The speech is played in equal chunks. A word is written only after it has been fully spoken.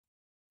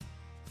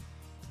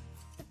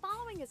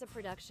following is a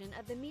production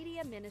of the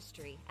Media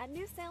Ministry at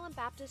New Salem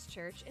Baptist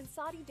Church in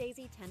Soddy,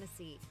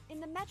 Tennessee, in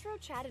the Metro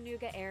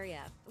Chattanooga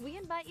area. We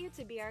invite you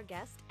to be our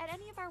guest at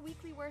any of our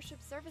weekly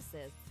worship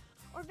services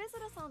or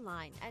visit us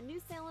online at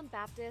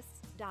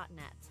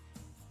newsalembaptist.net.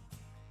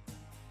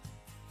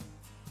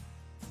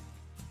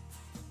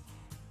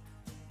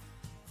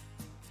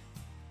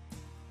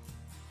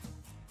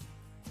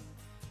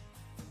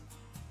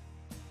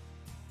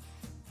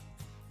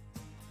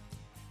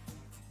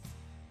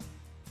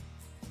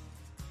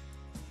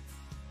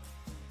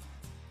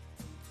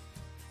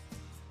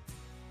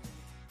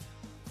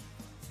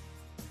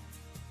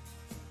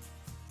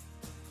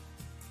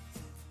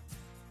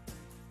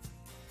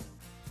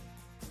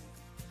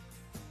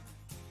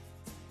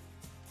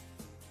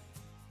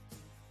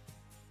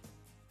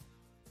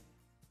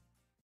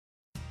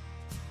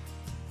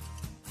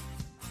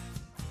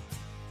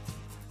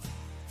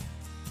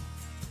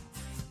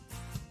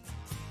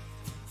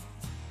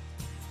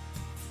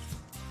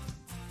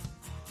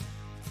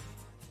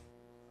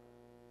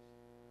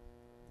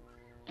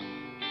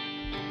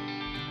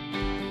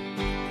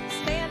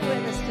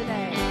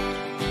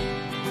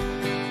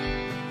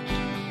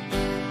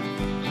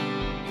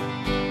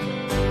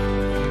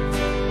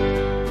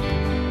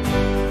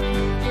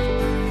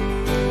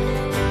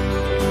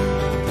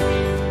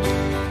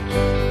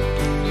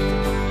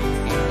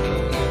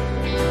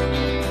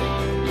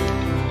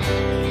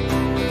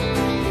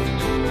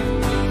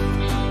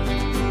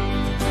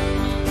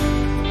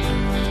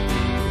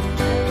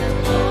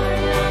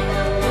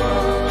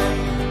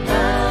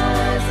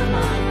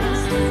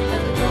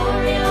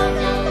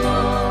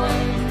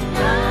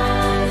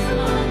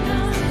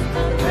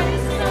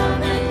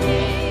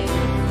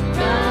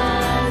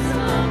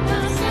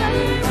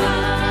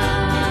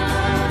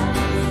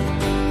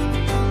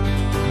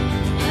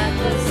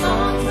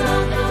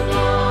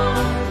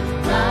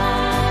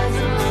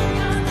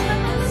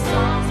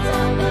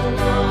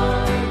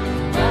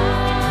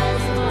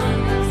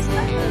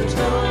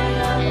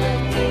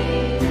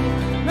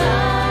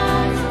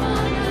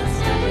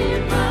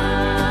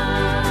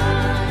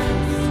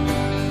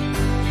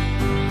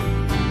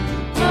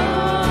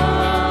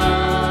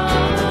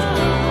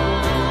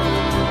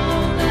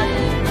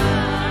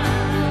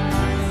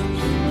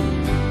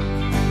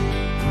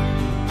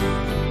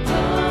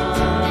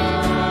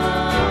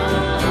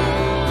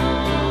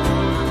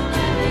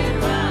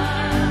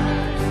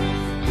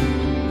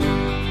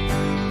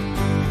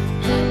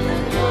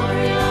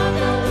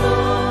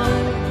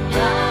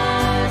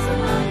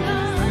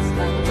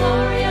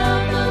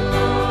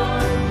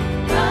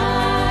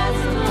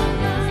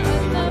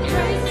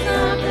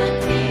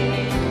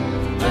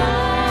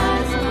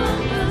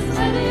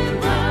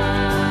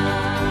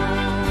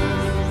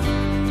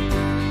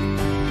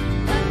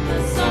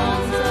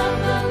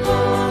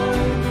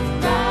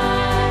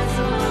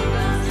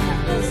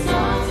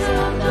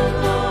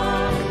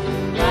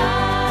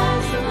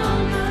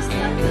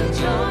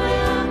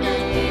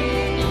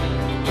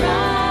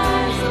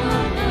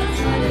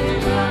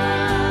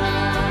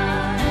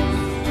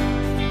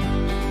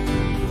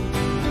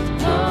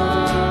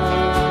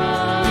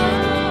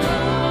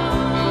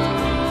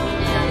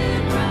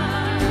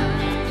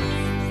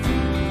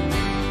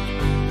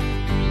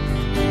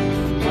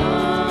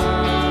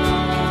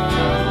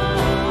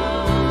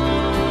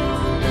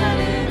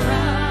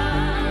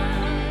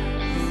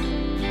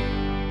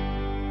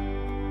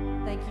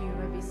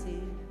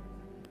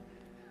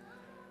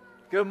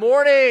 Good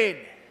morning.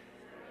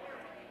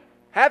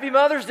 Happy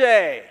Mother's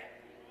Day.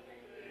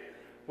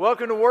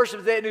 Welcome to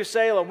worship today at New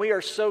Salem. We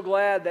are so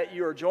glad that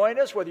you are joining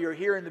us, whether you're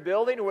here in the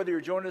building or whether you're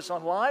joining us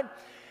online.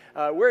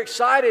 We're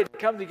excited to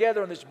come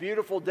together on this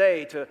beautiful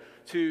day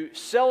to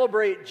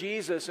celebrate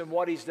Jesus and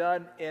what He's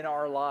done in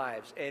our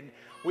lives. And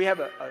we have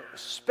a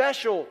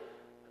special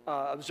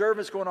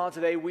observance going on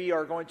today. We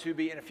are going to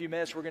be, in a few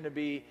minutes, we're going to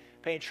be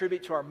paying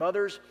tribute to our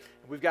mothers.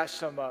 We've got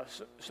some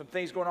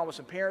things going on with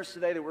some parents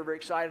today that we're very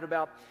excited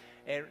about.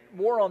 And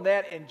more on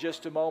that in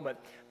just a moment.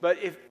 But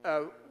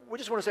we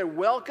just want to say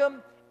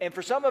welcome. And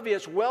for some of you,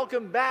 it's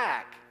welcome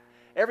back.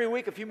 Every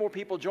week, a few more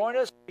people join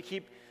us. We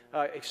keep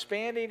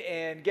expanding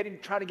and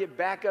trying to get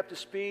back up to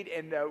speed.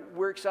 And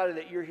we're excited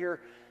that you're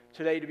here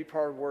today to be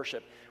part of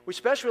worship. We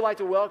especially like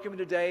to welcome you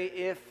today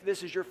if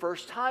this is your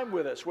first time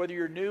with us, whether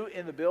you're new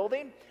in the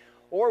building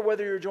or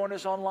whether you're joining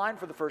us online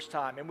for the first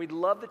time. And we'd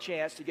love the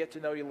chance to get to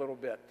know you a little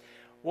bit.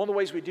 One of the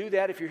ways we do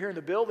that, if you're here in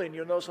the building,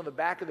 you'll notice on the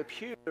back of the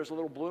pew, there's a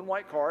little blue and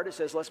white card. It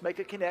says, let's make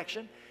a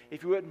connection.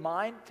 If you wouldn't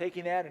mind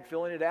taking that and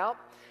filling it out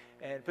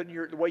and putting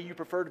the way you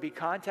prefer to be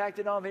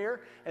contacted on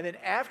there. And then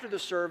after the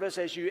service,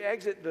 as you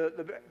exit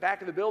the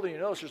back of the building, you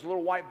notice there's a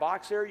little white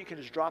box there. You can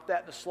just drop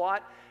that in the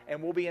slot,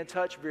 and we'll be in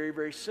touch very,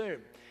 very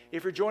soon.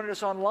 If you're joining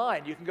us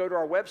online, you can go to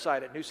our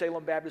website at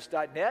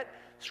newsalembaptist.net.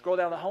 Scroll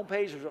down the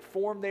homepage. There's a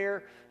form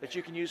there that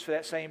you can use for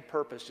that same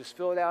purpose. Just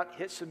fill it out,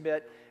 hit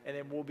submit, and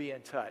then we'll be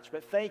in touch.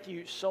 But thank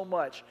you so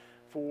much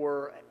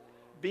for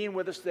being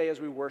with us today as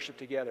we worship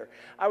together.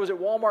 I was at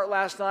Walmart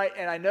last night,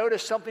 and I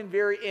noticed something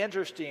very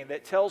interesting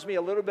that tells me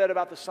a little bit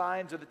about the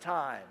signs of the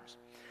times.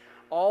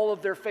 All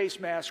of their face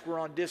masks were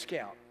on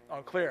discount.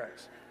 on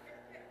clearance.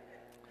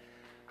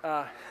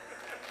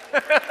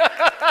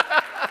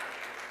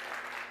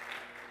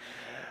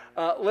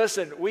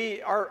 Listen,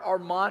 our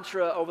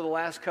mantra over the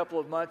last couple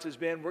of months has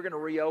been we're going to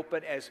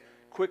reopen as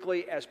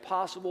quickly as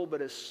possible,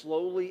 but as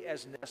slowly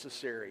as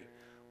necessary.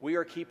 We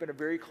are keeping a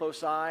very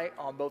close eye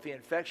on both the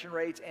infection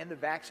rates and the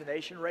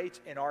vaccination rates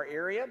in our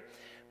area.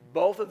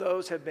 Both of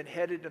those have been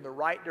headed in the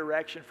right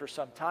direction for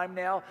some time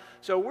now.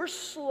 So we're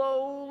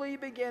slowly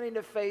beginning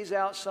to phase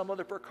out some of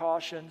the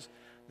precautions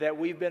that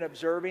we've been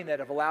observing that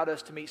have allowed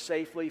us to meet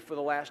safely for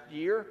the last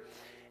year.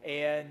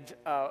 And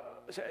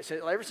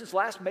so ever since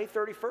last May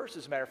 31st,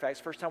 as a matter of fact, it's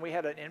the first time we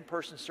had an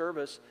in-person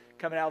service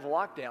coming out of the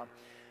lockdown.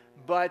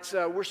 But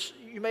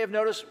you may have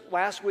noticed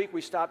last week we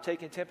stopped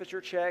taking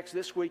temperature checks.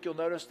 This week you'll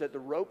notice that the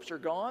ropes are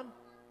gone.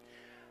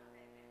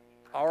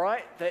 All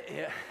right.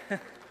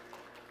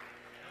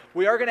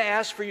 We are going to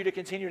ask for you to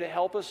continue to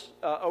help us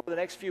over the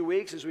next few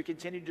weeks as we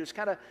continue to just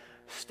kind of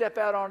step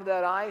out onto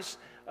that ice.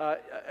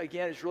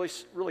 Again,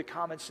 it's really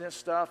common sense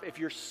stuff. If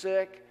you're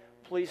sick,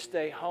 please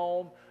stay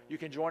home. You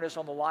can join us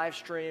on the live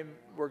stream.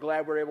 We're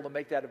glad we're able to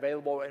make that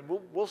available, and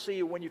we'll see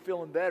you when you're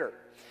feeling better.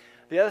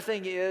 The other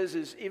thing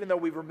is even though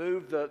we've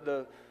removed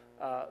the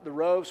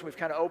ropes and we've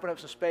kind of opened up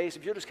some space,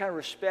 if you'll just kind of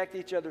respect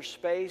each other's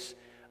space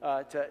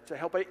to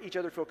help each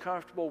other feel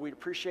comfortable, we'd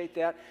appreciate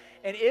that.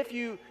 And if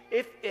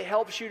it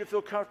helps you to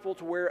feel comfortable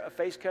to wear a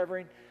face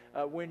covering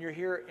when you're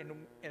here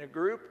in a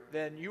group,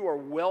 then you are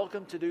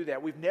welcome to do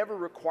that. We've never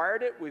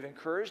required it. We've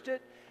encouraged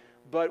it.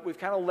 But we've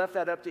kind of left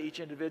that up to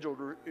each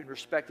individual in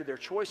respect to their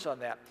choice on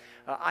that.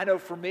 I know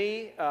for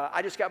me,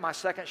 I just got my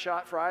second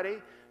shot Friday.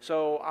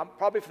 So I'm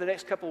probably for the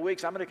next couple of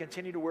weeks, I'm going to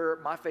continue to wear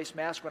my face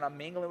mask when I'm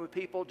mingling with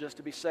people just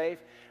to be safe.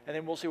 And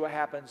then we'll see what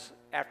happens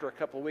after a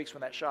couple of weeks when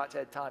that shot's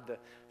had time to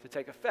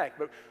take effect.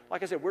 But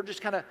like I said, we're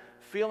just kind of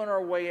feeling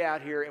our way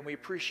out here, and we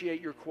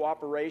appreciate your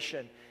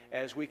cooperation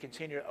as we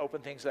continue to open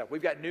things up.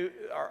 We've got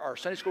our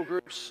Sunday school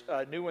groups,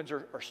 new ones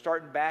are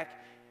starting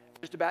back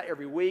just about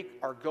every week.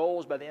 Our goal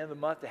is by the end of the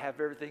month to have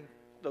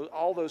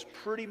all those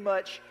pretty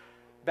much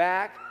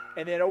back.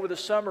 And then over the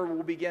summer,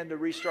 we'll begin to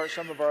restart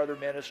some of our other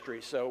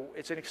ministries. So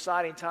it's an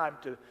exciting time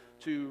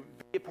to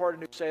be a part of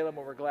New Salem,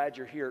 and we're glad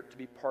you're here to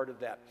be part of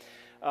that.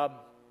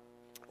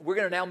 We're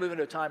going to now move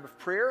into a time of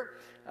prayer.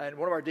 And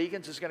one of our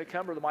deacons is going to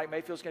come, Brother Mike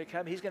Mayfield is going to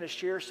come. He's going to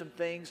share some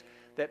things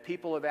that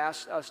people have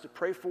asked us to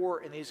pray for,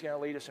 and he's going to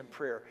lead us in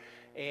prayer.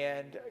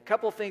 And a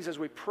couple of things as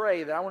we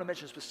pray that I want to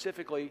mention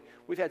specifically.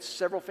 We've had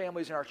several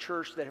families in our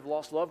church that have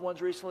lost loved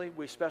ones recently.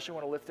 We especially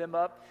want to lift them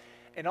up.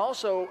 And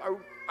also,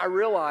 I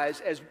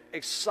realize, as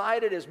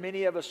excited as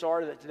many of us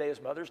are that today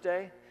is Mother's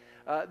Day,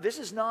 this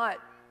is not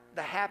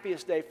the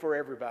happiest day for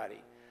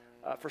everybody.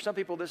 For some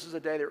people, this is a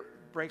day that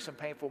brings some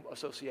painful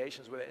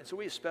associations with it. And so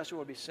we especially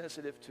want to be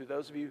sensitive to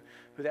those of you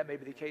who that may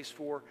be the case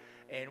for.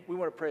 And we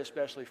want to pray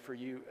especially for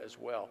you as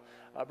well.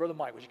 Brother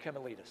Mike, would you come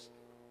and lead us?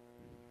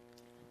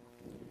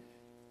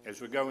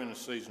 As we go into the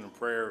season of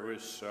prayer,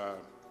 let's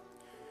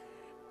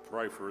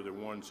pray for the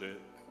ones that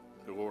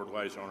the Lord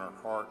lays on our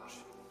hearts.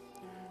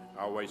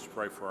 I always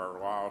pray for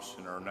our lost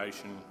in our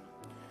nation.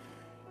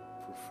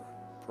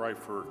 Pray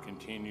for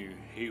continued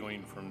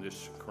healing from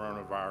this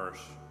coronavirus.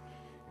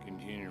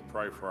 Continue to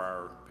pray for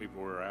our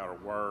people who are out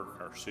of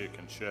work, our sick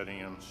and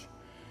shut-ins.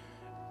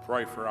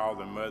 Pray for all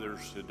the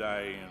mothers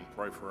today, and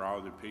pray for all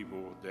the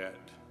people that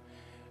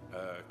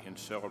can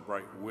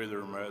celebrate with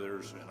their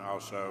mothers, and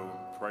also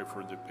pray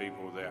for the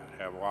people that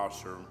have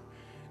lost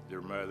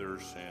their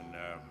mothers, and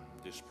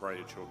just pray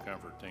that you'll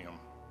comfort them.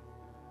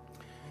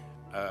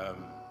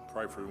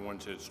 Pray for the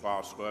ones that's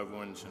lost loved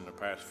ones in the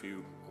past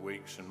few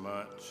weeks and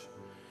months.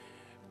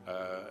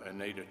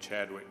 Anita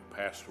Chadwick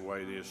passed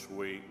away this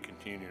week.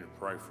 Continue to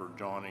pray for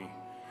Johnny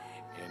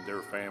and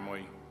their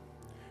family.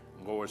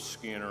 Lois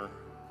Skinner,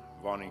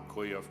 Vonnie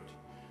Clift,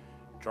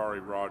 Charlie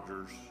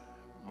Rogers,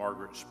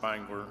 Margaret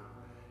Spangler,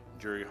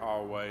 Jerry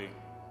Holloway,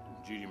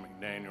 Judy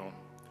McDaniel,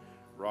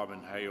 Robin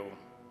Hale,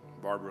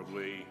 Barbara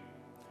Lee,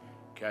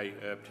 Kay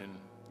Upton,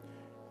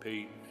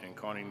 Pete and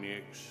Connie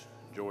Nix,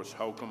 Joyce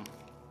Holcomb,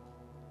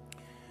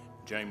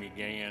 Jamie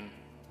Gann,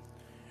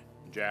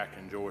 Jack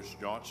and Joyce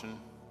Johnson,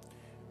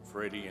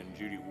 Freddie and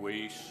Judy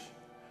Weiss,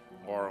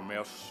 Laura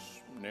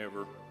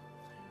Melsnever,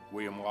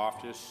 William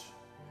Loftus,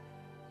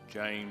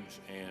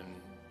 James and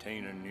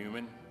Tina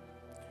Newman,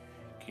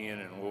 Ken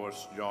and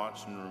Lois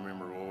Johnson.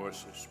 Remember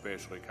Lois,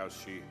 especially because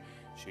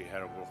she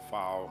had a little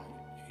fall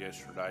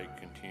yesterday.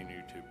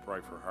 Continue to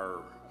pray for her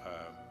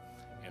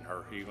and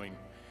her healing.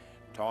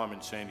 Tom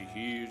and Sandy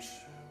Hughes,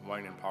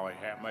 Wayne and Polly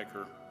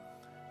Hatmaker,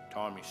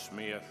 Tommy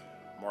Smith,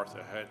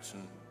 Martha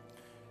Hudson,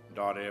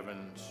 Dot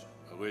Evans,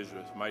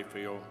 Elizabeth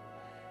Mayfield,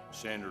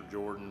 Sandra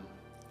Jordan,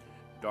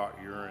 Dot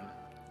Urine,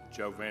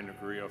 Joe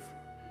Vandergriff,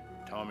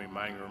 Tommy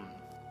Mangrum,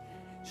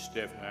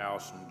 Stephanie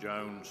Allison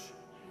Jones,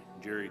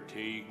 Jerry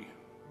Teague.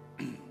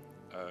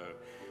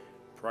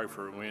 Pray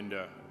for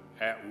Linda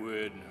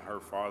Atwood and her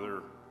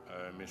father,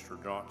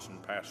 Mr. Johnson,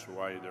 passed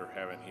away. They're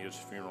having his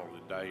funeral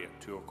today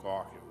at 2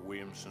 o'clock at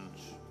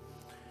Williamson's.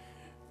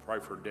 Pray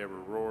for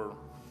Deborah Rohr,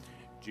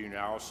 June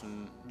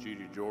Allison,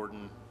 Judy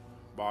Jordan,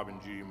 Bob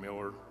and Judy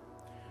Miller,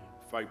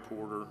 Faye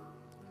Porter,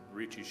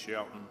 Richie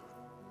Shelton,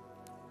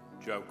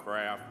 Joe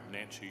Kraft,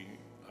 Nancy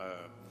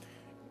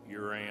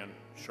Uran,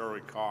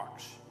 Shirley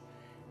Cox,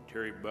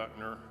 Terry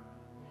Buckner,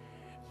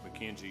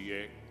 Mackenzie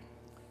Yeck,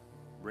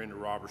 Brenda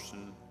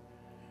Robertson,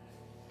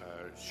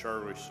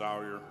 Shirley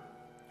Sawyer,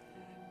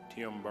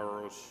 Tim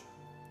Burrows.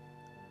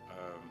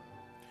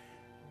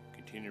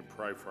 Continue to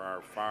pray for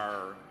our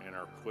fire and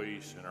our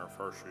police and our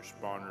first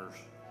responders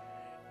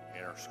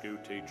and our school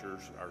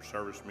teachers, our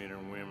servicemen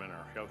and women,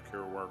 our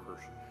healthcare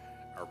workers,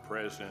 our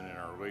president and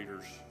our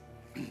leaders.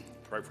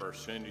 Pray for our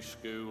Sunday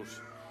schools.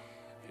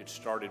 It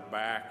started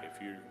back.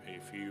 If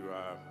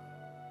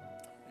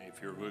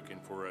you're looking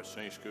for a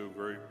Sunday school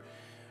group,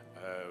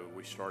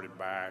 we started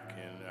back,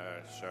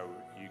 and so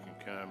you can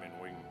come and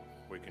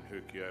we can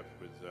hook you up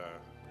with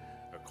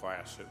a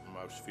class that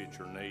most fits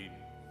your need.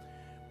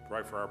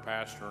 Pray for our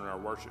pastor and our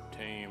worship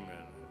team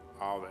and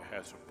all that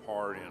has a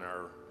part in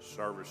our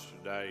service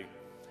today.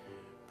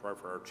 Pray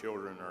for our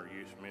children, our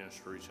youth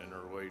ministries, and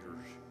our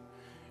leaders.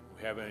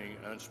 We have any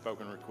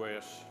unspoken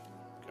requests?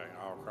 Okay,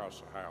 all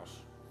across the house.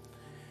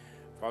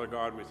 Father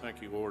God, we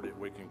thank you, Lord, that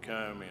we can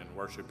come and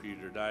worship you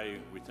today.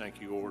 We thank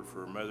you, Lord,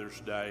 for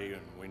Mother's Day,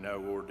 and we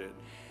know, Lord,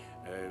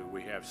 that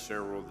we have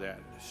several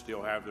that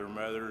still have their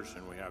mothers,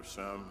 and we have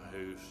some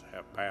who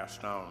have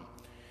passed on.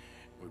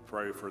 We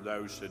pray for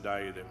those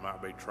today that might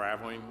be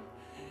traveling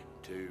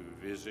to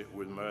visit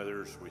with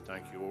mothers. We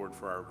thank you, Lord,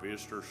 for our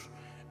visitors,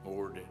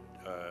 Lord,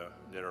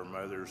 that are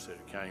mothers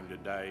that came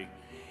today,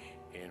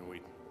 and we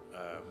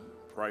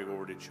pray,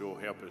 Lord, that you'll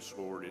help us,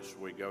 Lord, as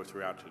we go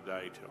throughout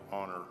today to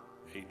honor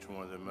each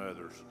one of the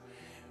mothers.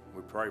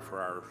 We pray for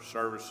our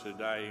service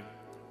today.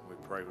 We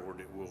pray, Lord,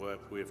 that we'll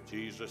uplift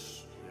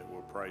Jesus, that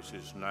we'll praise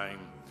his name,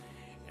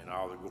 and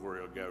all the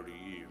glory will go to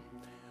you.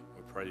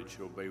 We pray that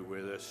you'll be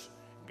with us,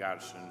 guide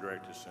us and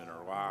direct us in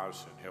our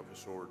lives, and help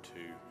us, Lord,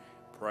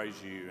 to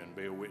praise you and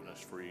be a witness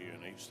for you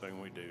in each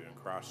thing we do. In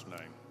Christ's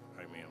name,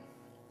 amen.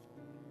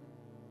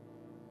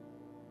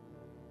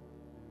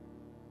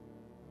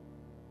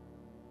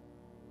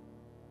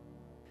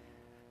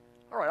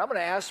 All right, I'm going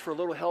to ask for a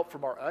little help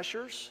from our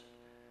ushers,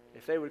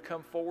 if they would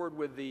come forward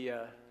with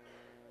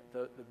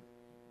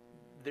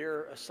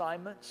their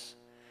assignments.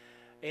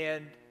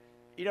 And,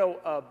 you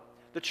know,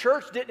 the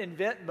church didn't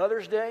invent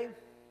Mother's Day,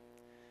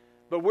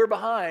 but we're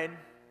behind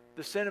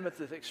the sentiments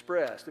that's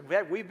expressed. In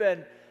fact, we've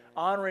been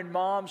honoring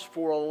moms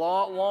for a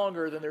lot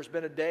longer than there's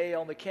been a day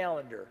on the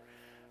calendar.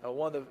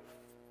 One of the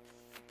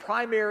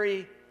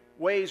primary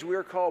ways we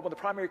are called, one of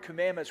the primary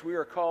commandments we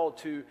are called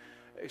to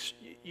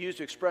use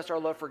to express our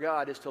love for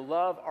God is to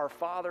love our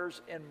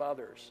fathers and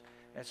mothers.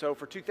 And so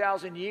for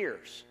 2,000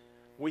 years,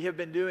 we have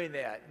been doing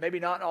that. Maybe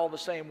not all the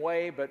same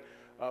way, but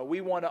we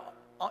want to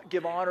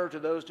give honor to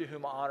those to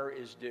whom honor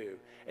is due.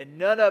 And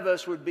none of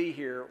us would be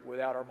here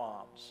without our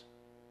moms.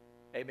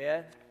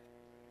 Amen?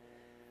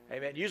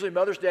 Amen. Usually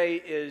Mother's Day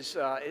is,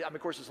 of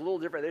course, it's a little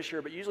different this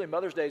year, but usually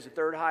Mother's Day is the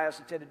third highest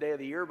attended day of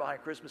the year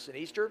behind Christmas and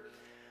Easter.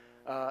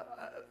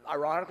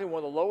 Ironically,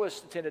 one of the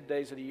lowest attended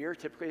days of the year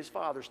typically is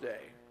Father's Day.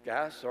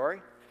 Guys,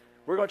 sorry.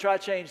 We're going to try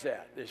to change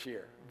that this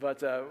year.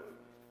 But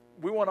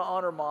we want to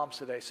honor moms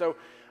today. So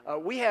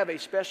we have a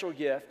special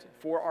gift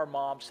for our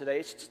moms today.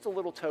 It's just a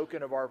little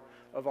token of our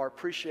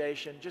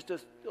appreciation, just a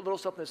little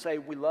something to say,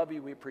 we love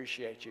you, we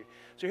appreciate you.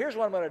 So here's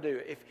what I'm going to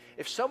do.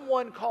 If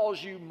someone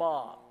calls you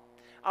mom,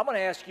 I'm going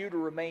to ask you to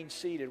remain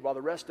seated while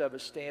the rest of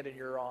us stand in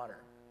your honor.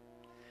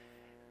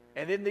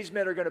 And then these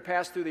men are going to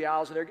pass through the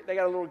aisles, and they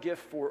got a little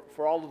gift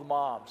for all of the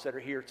moms that are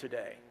here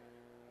today.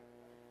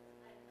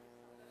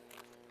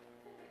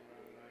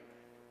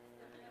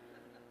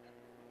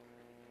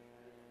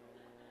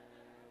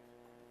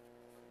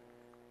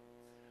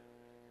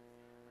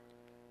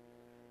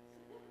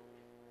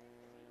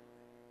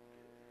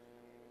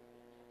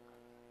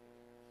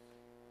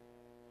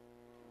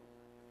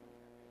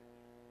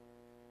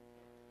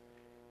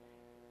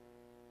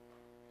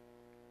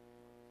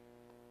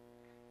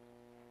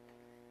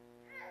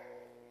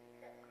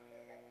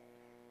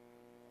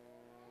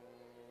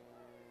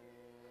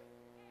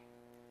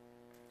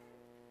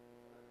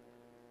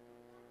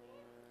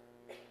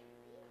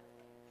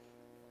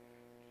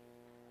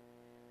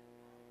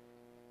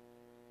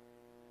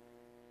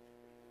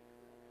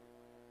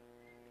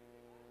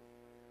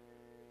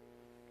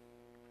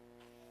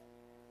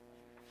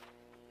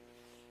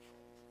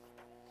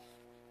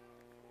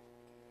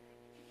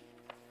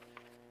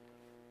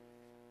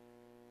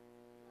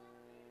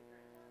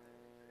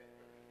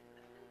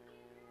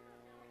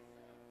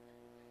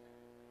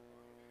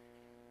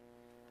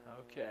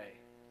 Okay.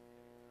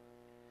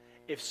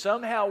 If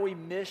somehow we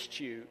missed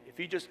you, if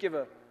you just give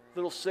a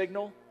little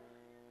signal,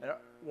 and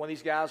one of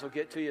these guys will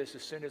get to you as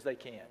soon as they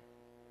can.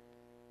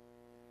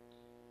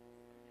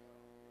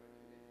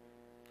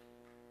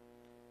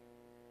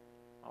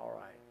 All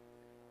right.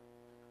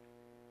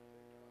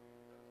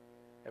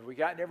 Have we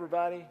gotten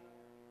everybody?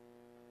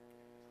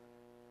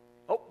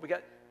 Oh, we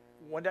got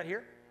one down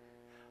here.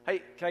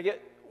 Hey, can I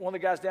get one of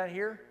the guys down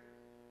here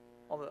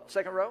on the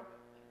second row?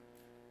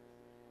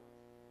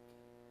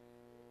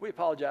 We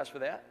apologize for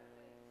that.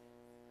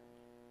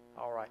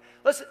 All right.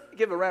 Let's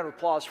give a round of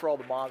applause for all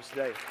the moms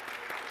today.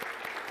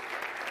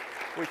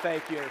 We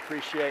thank you and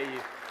appreciate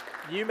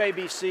you. You may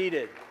be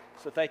seated.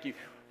 So thank you.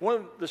 One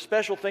of the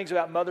special things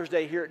about Mother's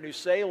Day here at New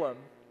Salem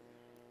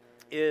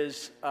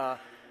is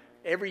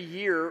every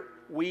year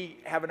we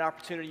have an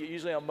opportunity,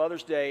 usually on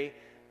Mother's Day,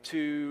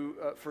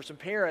 for some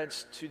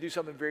parents to do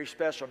something very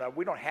special. Now,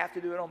 we don't have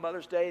to do it on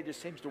Mother's Day. It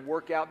just seems to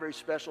work out very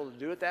special to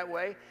do it that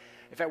way.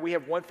 In fact, we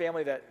have one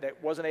family that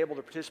wasn't able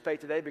to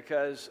participate today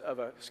because of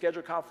a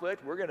schedule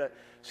conflict. We're going to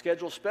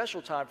schedule a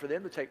special time for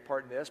them to take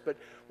part in this. But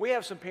we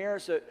have some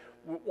parents that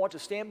want to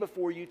stand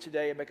before you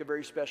today and make a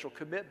very special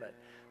commitment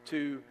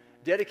to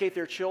dedicate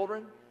their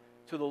children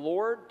to the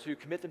Lord, to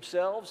commit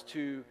themselves,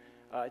 to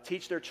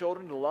teach their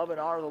children to love and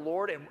honor the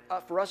Lord, and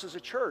for us as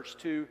a church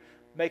to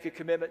make a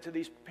commitment to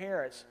these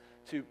parents,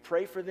 to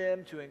pray for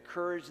them, to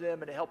encourage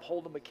them, and to help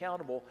hold them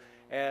accountable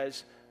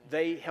as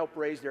they help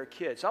raise their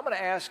kids. So I'm going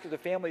to ask the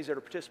families that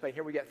are participating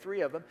here, we got 3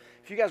 of them,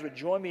 if you guys would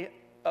join me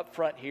up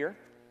front here.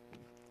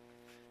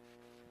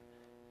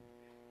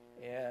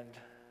 And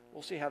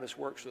we'll see how this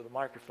works with the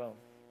microphone.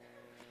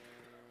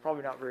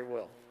 Probably not very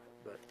well,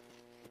 but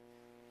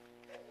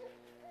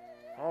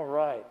all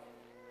right.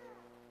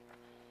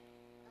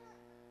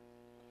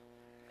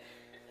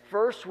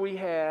 First we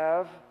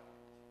have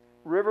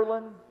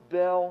Riverland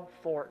Bell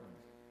Thornton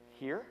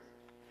here.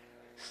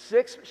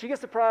 She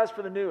gets the prize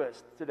for the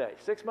newest today,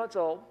 6 months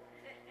old.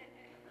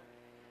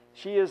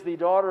 She is the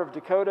daughter of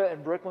Dakota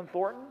and Brooklyn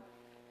Thornton,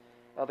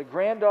 the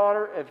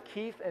granddaughter of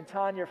Keith and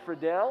Tanya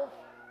Friedel,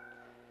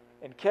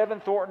 and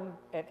Kevin Thornton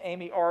and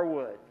Amy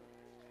Arwood.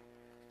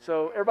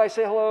 So everybody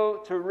say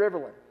hello to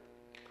Riverland.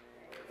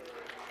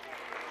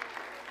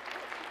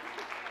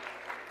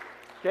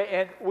 Okay,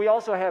 and we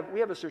also have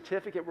a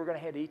certificate we're going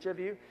to hand each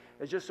of you.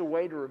 It's just a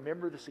way to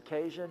remember this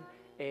occasion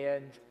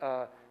and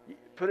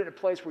put it in a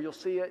place where you'll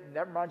see it, and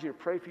that reminds you to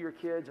pray for your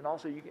kids, and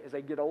also as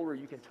they get older,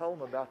 you can tell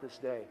them about this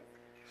day.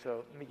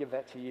 So let me give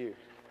that to you.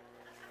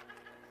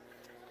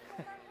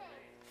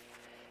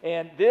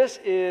 And this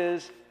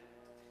is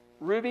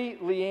Ruby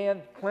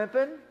Leanne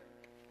Klimpen,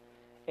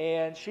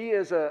 and she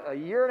is a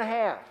year and a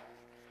half.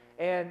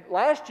 And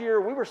last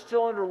year, we were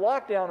still under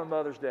lockdown on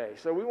Mother's Day,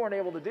 so we weren't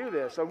able to do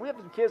this. So we have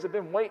some kids that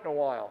have been waiting a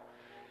while.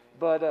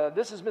 But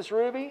this is Miss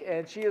Ruby,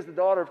 and she is the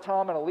daughter of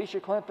Tom and Alicia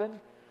Klimpen,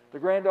 the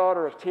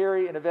granddaughter of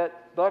Terry and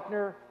Yvette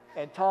Buckner,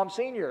 and Tom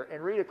Sr.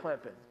 and Rita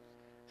Klimpen.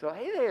 So,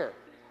 hey there.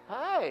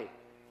 Hi.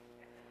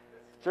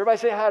 So everybody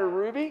say hi to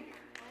Ruby.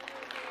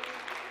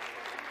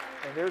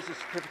 And there's the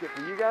certificate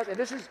for you guys. And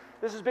this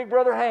is Big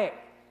Brother Hank.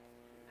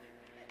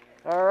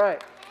 All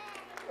right.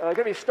 Going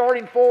to be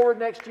starting forward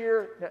next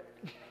year.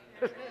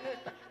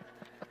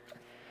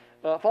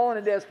 Following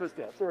in Dad's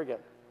footsteps. There we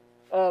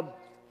go.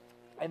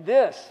 And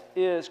this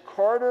is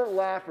Carter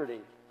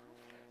Lafferty.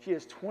 She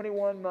is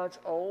 21 months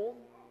old.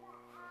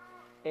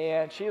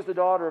 And she is the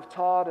daughter of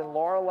Todd and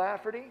Laura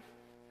Lafferty.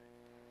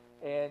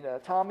 And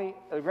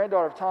the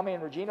granddaughter of Tommy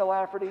and Regina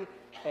Lafferty.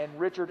 And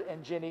Richard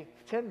and Jenny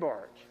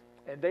Tinbarge.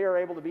 And they are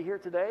able to be here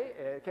today.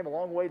 It came a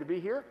long way to be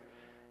here.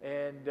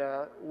 And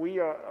we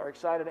are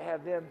excited to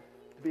have them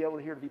to be able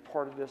to be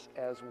part of this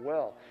as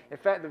well. In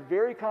fact, the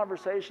very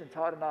conversation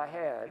Todd and I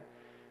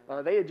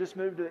had, they had just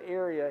moved to the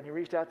area, and he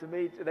reached out to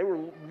me. They were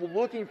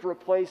looking for a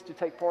place to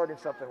take part in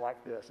something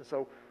like this. And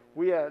so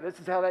this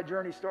is how that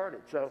journey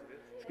started. So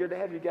it's good to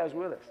have you guys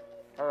with us.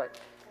 All right.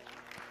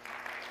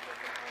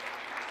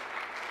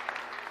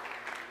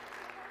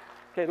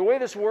 Okay, the way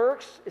this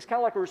works, it's kind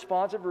of like a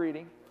responsive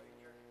reading.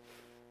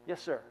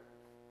 Yes, sir.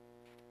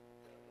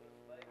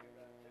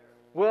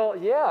 Well,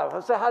 yeah.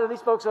 Let's say hi to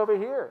these folks over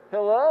here.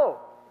 Hello.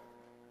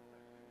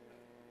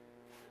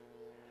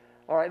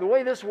 All right, the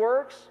way this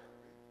works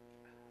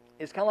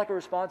is kind of like a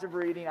responsive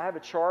reading. I have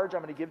a charge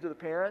I'm going to give to the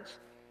parents,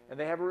 and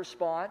they have a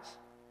response.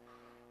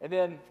 And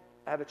then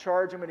I have a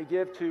charge I'm going to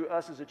give to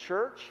us as a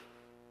church.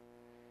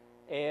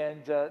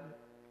 And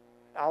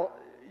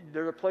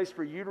there's a place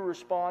for you to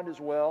respond as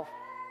well.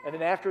 And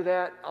then after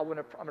that, I'm going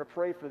to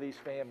pray for these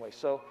families.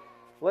 So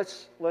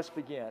let's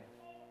begin.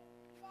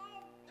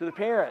 To the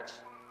parents,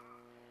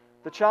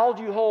 the child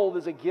you hold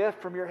is a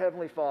gift from your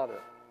Heavenly Father.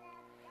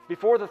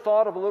 Before the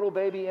thought of a little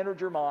baby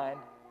entered your mind,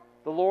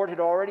 the Lord had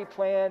already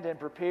planned and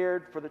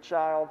prepared for the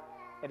child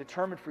and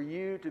determined for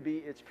you to be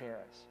its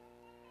parents.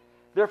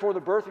 Therefore,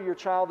 the birth of your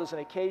child is an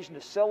occasion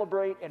to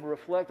celebrate and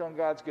reflect on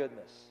God's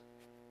goodness.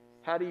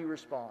 How do you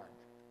respond?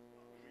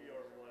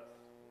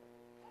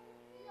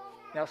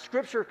 Now,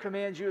 Scripture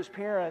commands you as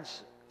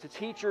parents to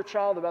teach your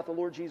child about the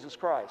Lord Jesus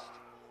Christ.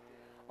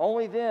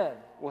 Only then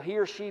will he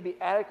or she be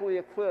adequately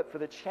equipped for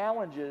the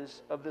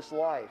challenges of this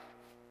life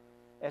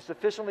and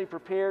sufficiently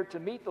prepared to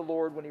meet the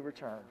Lord when he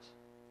returns.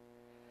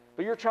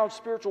 But your child's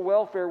spiritual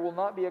welfare will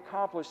not be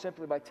accomplished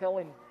simply by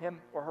telling him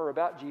or her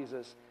about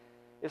Jesus.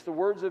 It's the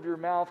words of your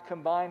mouth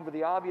combined with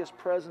the obvious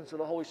presence of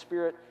the Holy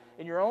Spirit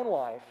in your own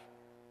life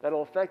that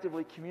will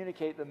effectively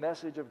communicate the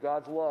message of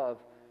God's love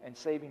and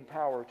saving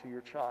power to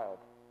your child.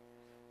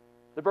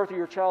 The birth of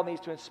your child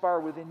needs to inspire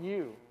within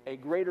you a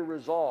greater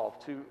resolve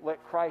to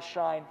let Christ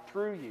shine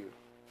through you.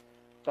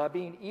 by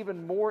being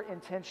even more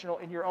intentional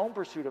in your own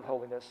pursuit of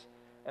holiness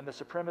and the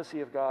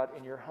supremacy of God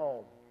in your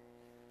home.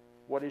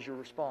 What is your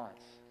response?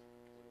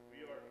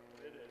 We are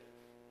committed.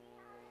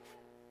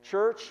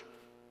 Church,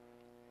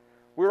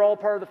 we're all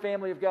part of the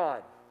family of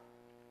God.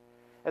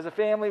 As a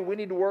family, we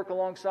need to work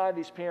alongside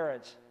these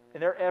parents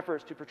in their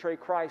efforts to portray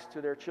Christ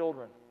to their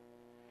children.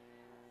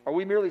 Are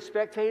we merely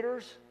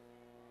spectators?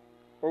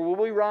 Or will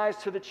we rise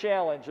to the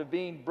challenge of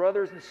being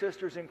brothers and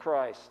sisters in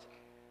Christ,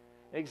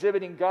 and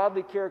exhibiting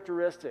godly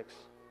characteristics,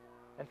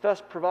 and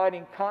thus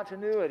providing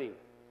continuity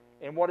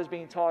in what is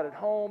being taught at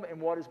home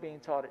and what is being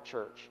taught at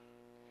church?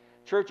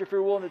 Church, if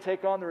you're willing to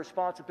take on the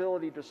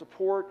responsibility to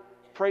support,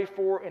 pray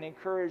for, and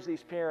encourage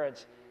these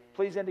parents,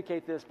 please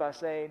indicate this by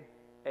saying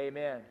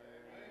amen.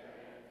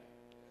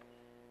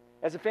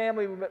 As a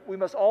family, we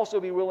must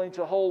also be willing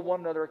to hold one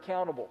another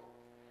accountable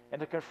and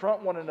to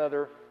confront one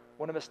another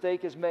when a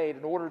mistake is made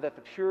in order that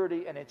the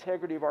purity and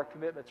integrity of our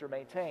commitments are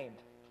maintained.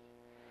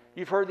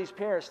 You've heard these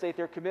parents state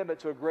their commitment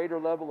to a greater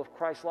level of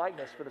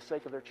Christ-likeness for the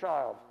sake of their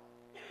child.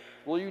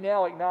 Will you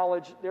now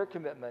acknowledge their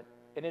commitment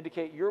and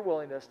indicate your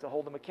willingness to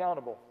hold them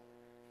accountable?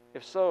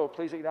 If so,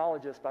 please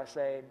acknowledge us by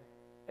saying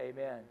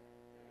amen.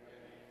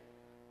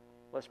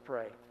 Let's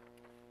pray.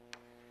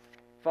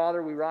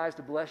 Father, we rise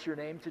to bless your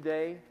name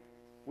today.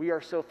 We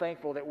are so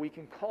thankful that we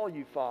can call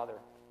you Father.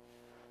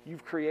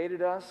 You've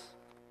created us.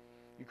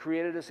 You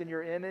created us in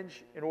your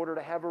image in order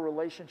to have a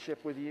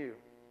relationship with you.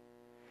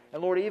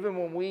 And Lord, even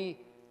when we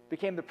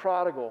became the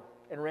prodigal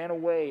and ran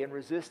away and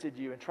resisted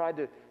you and tried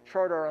to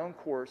chart our own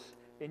course,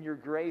 in your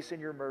grace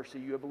and your mercy,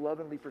 you have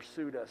lovingly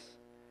pursued us.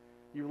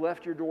 You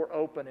left your door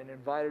open and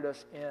invited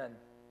us in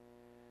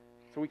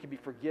so we can be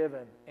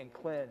forgiven and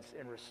cleansed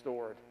and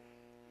restored.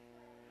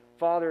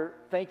 Father,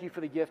 thank you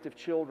for the gift of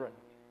children.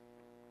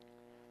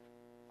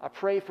 I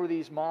pray for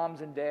these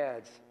moms and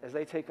dads as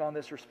they take on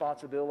this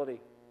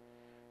responsibility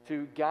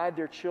to guide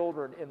their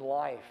children in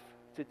life,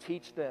 to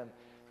teach them,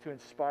 to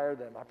inspire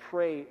them. I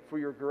pray for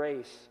your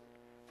grace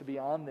to be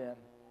on them.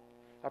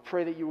 I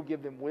pray that you will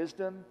give them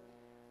wisdom.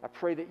 I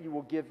pray that you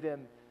will give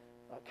them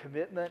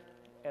commitment.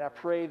 And I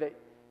pray that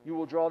you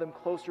will draw them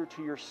closer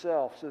to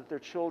yourself so that their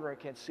children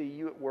can see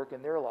you at work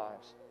in their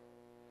lives.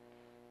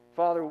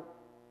 Father,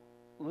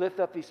 lift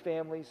up these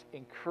families,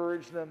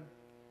 encourage them,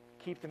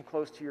 keep them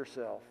close to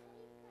yourself.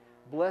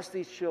 Bless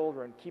these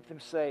children, keep them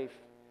safe.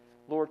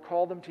 Lord,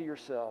 call them to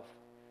yourself.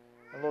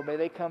 And Lord, may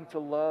they come to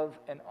love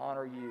and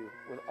honor you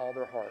with all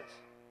their hearts.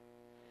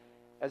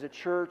 As a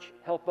church,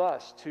 help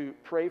us to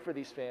pray for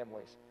these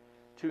families,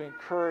 to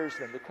encourage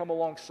them, to come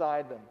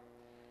alongside them,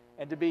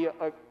 and to be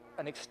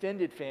an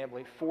extended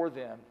family for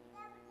them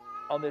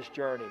on this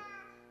journey.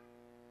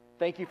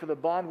 Thank you for the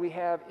bond we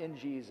have in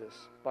Jesus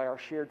by our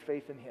shared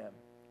faith in him.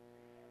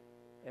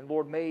 And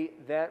Lord, may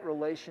that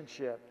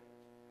relationship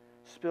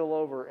spill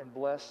over and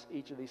bless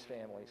each of these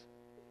families.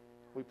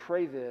 We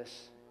pray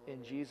this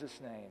in Jesus'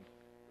 name.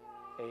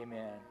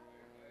 Amen.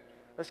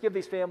 Let's give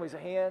these families a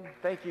hand.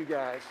 Thank you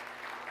guys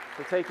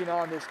for taking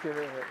on this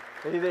commitment.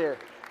 Hey there.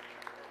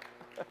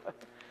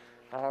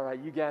 All right,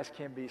 you guys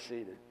can be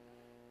seated.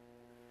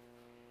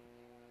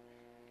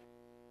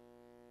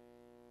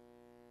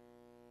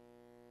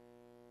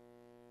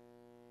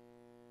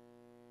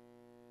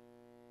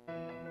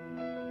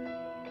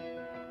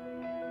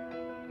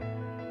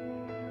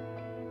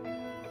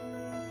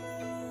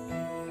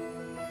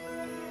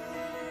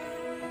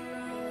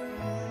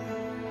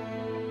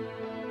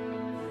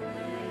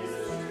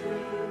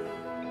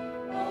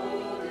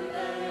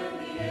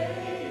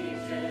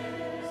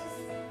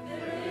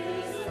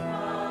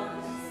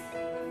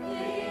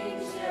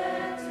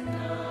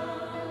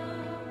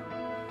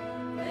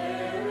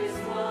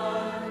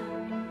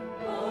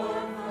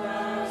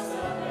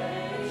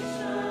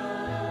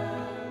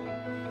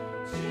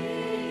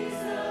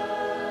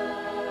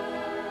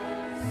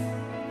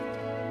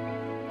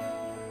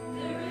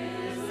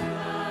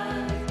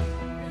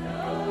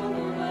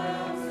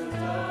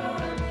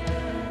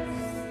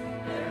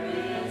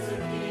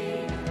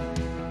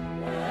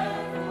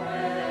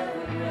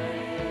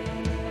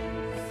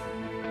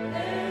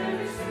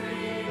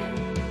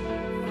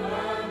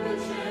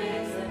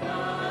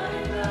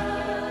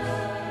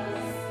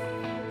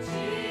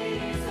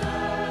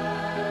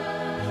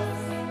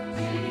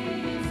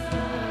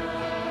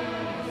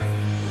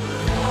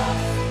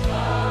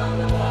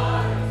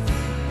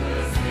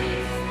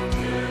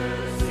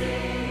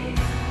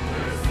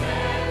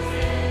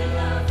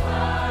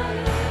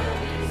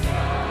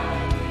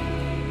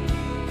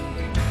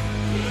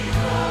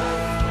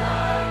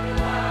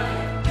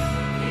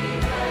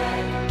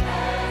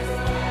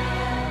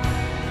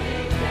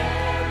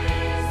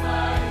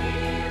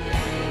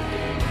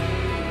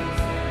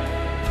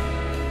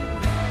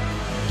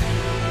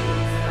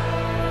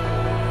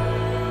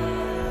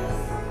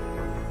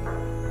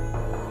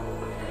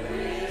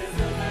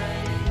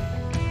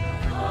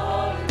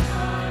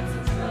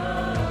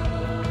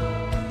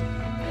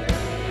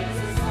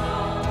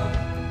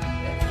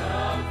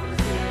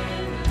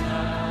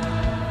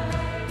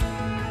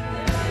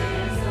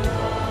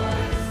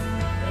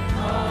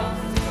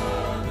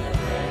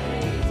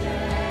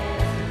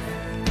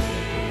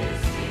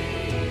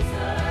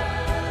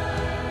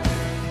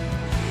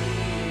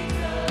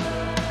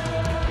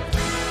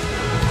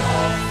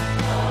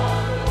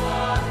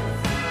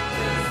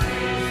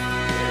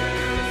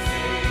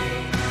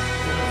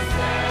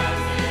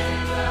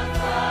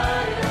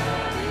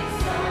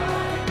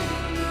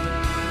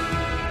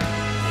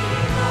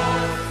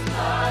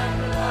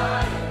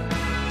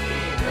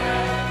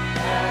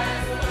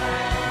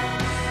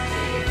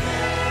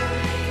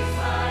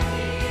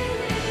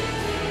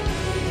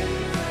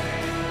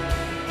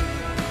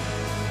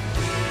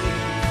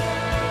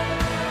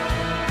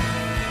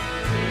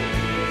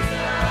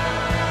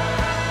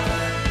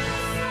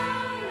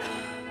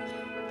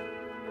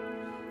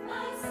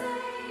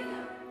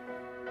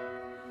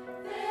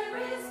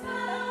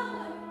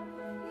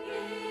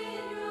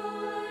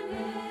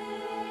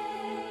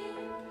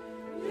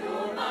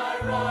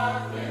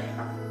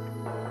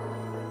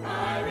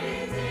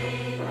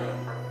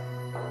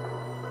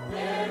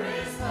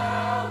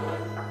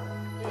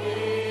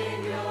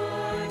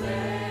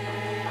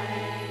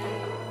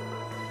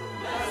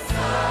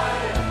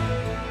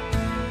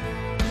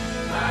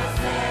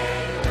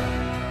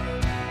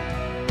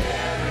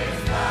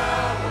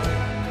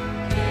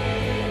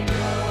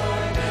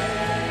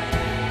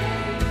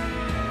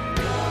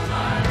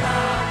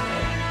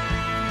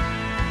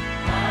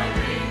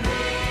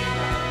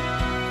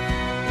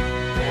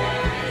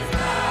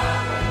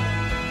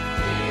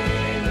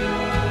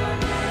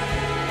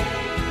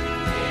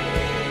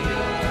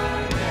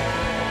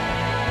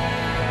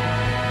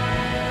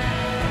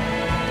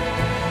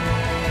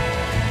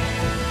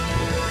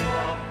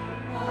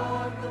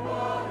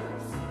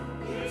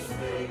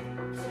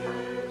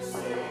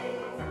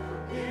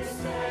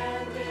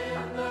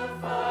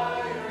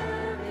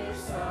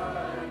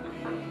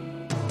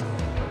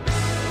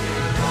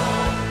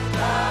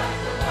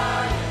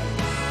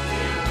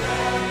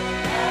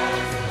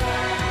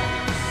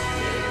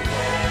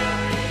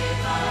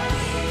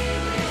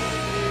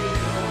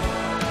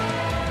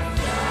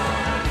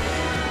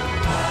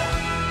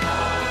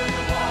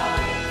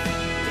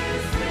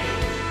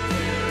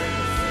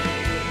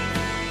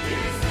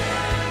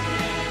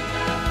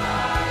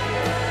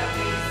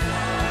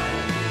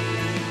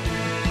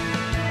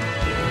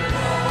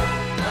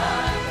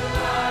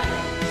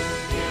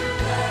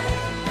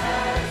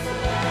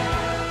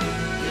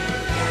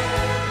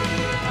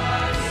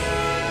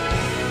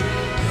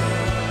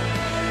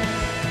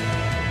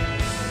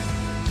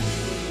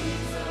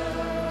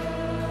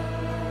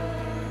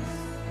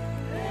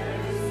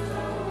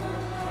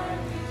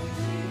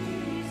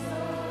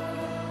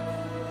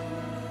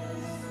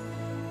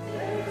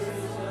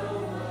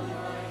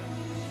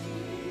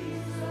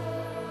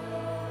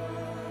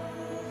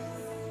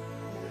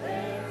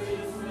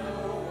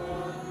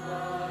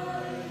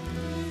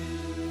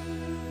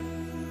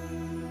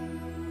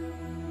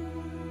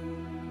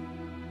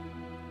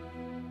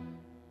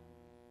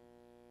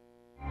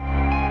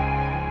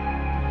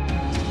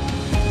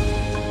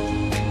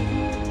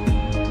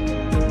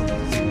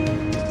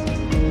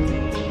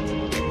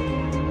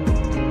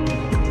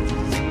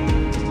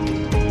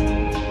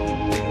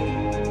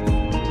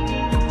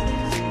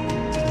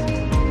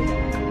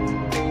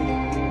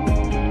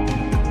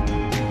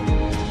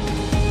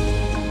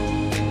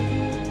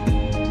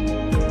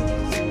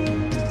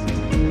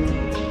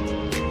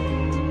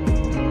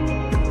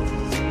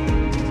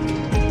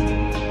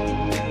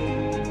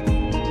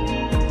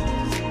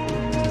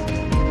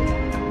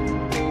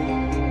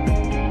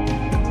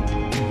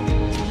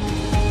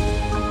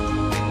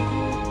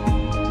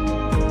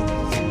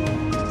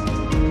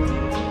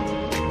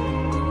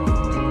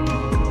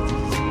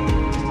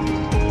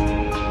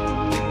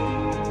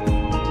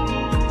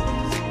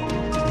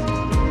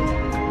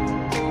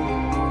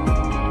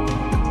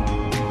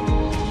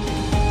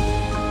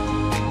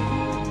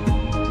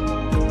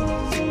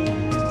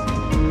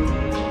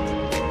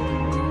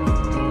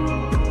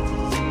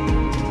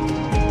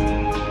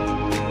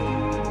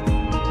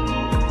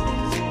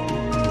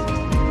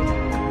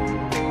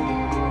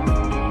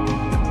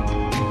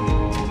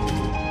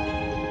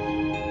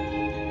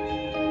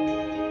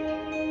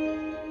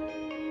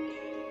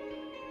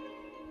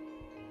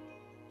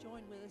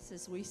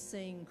 as we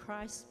sing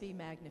Christ Be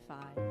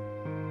Magnified.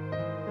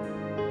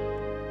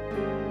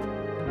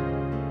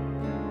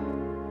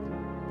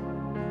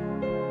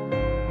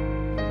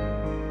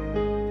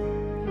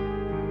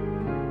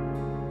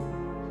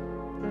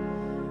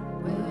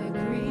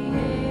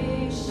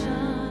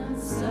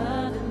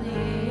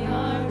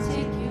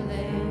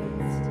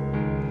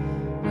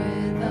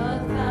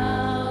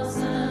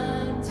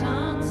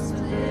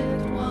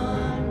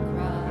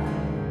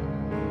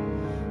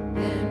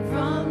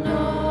 From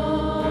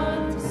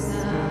north to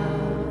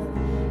south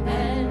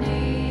and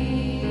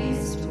east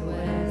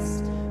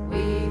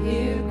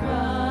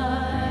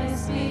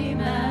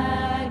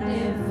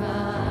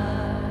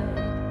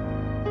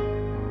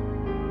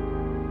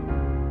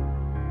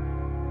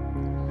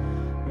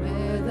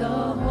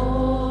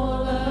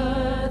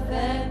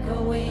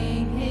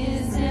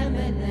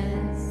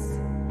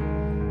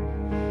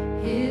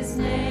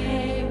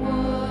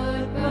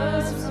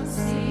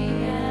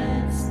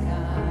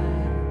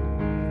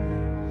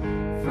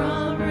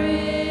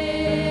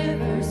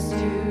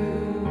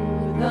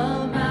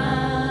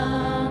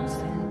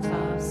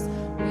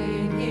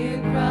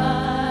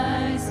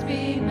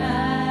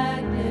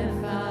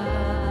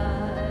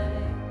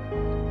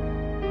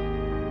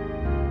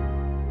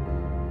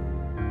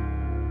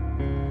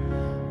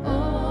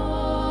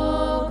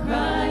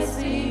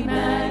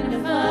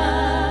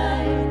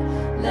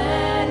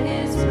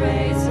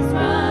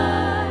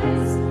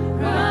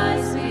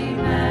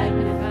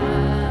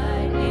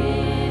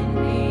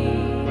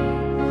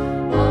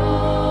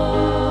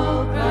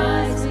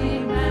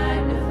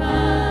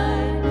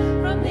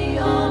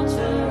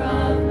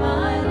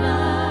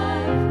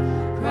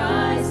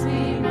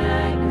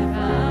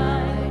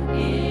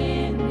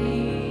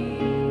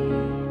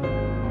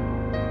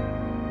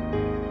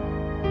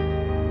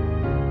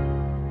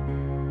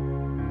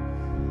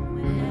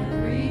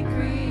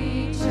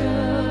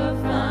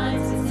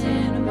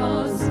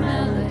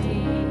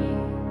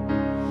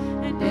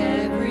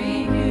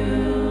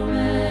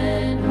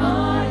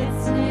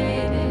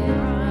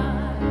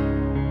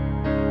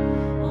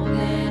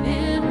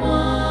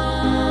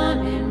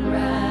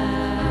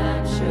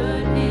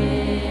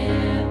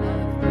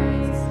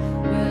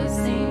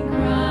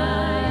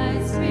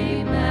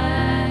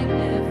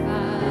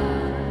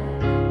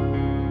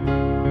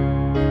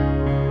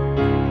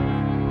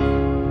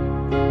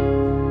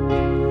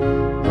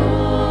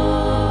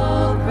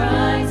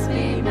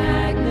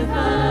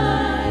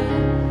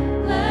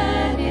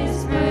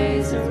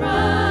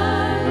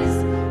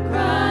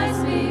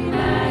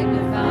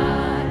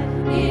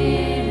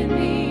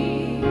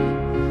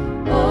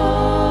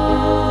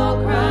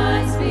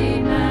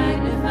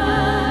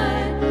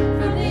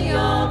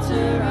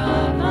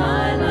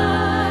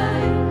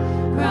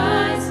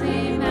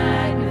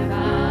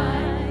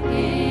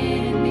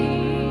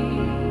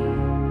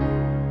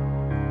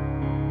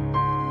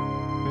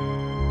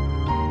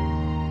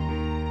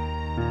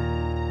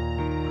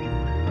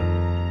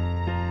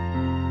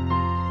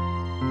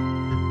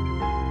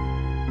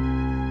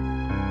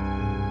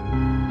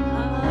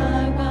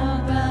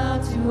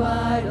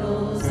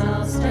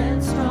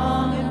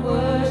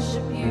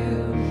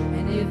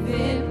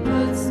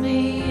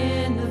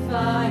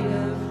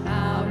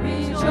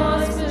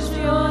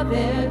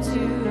there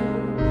too.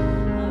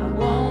 I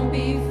won't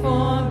be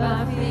formed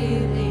by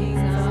feelings.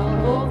 I'll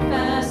hold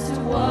fast to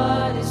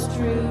what is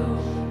true.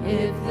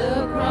 If the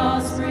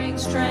cross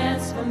brings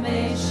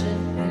transformation,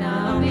 then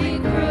I'll be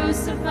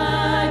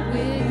crucified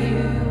with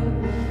you.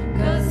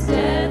 'Cause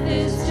death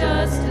is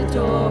just a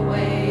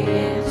doorway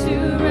into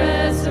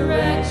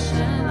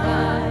resurrection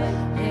life.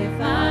 If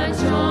I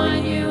join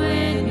you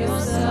in your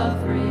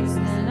sufferings,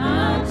 then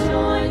I'll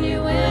join you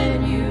when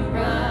you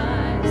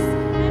rise.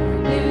 And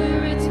when you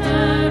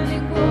return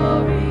in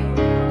glory,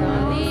 with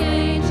all the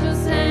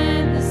angels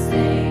and the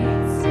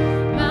saints,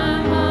 my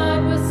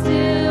heart will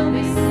still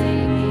be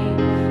singing,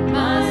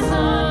 my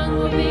song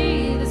will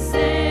be the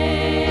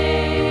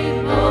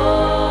same.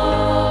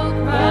 Oh,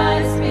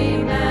 Christ be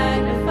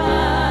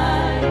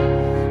magnified,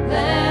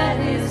 let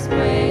his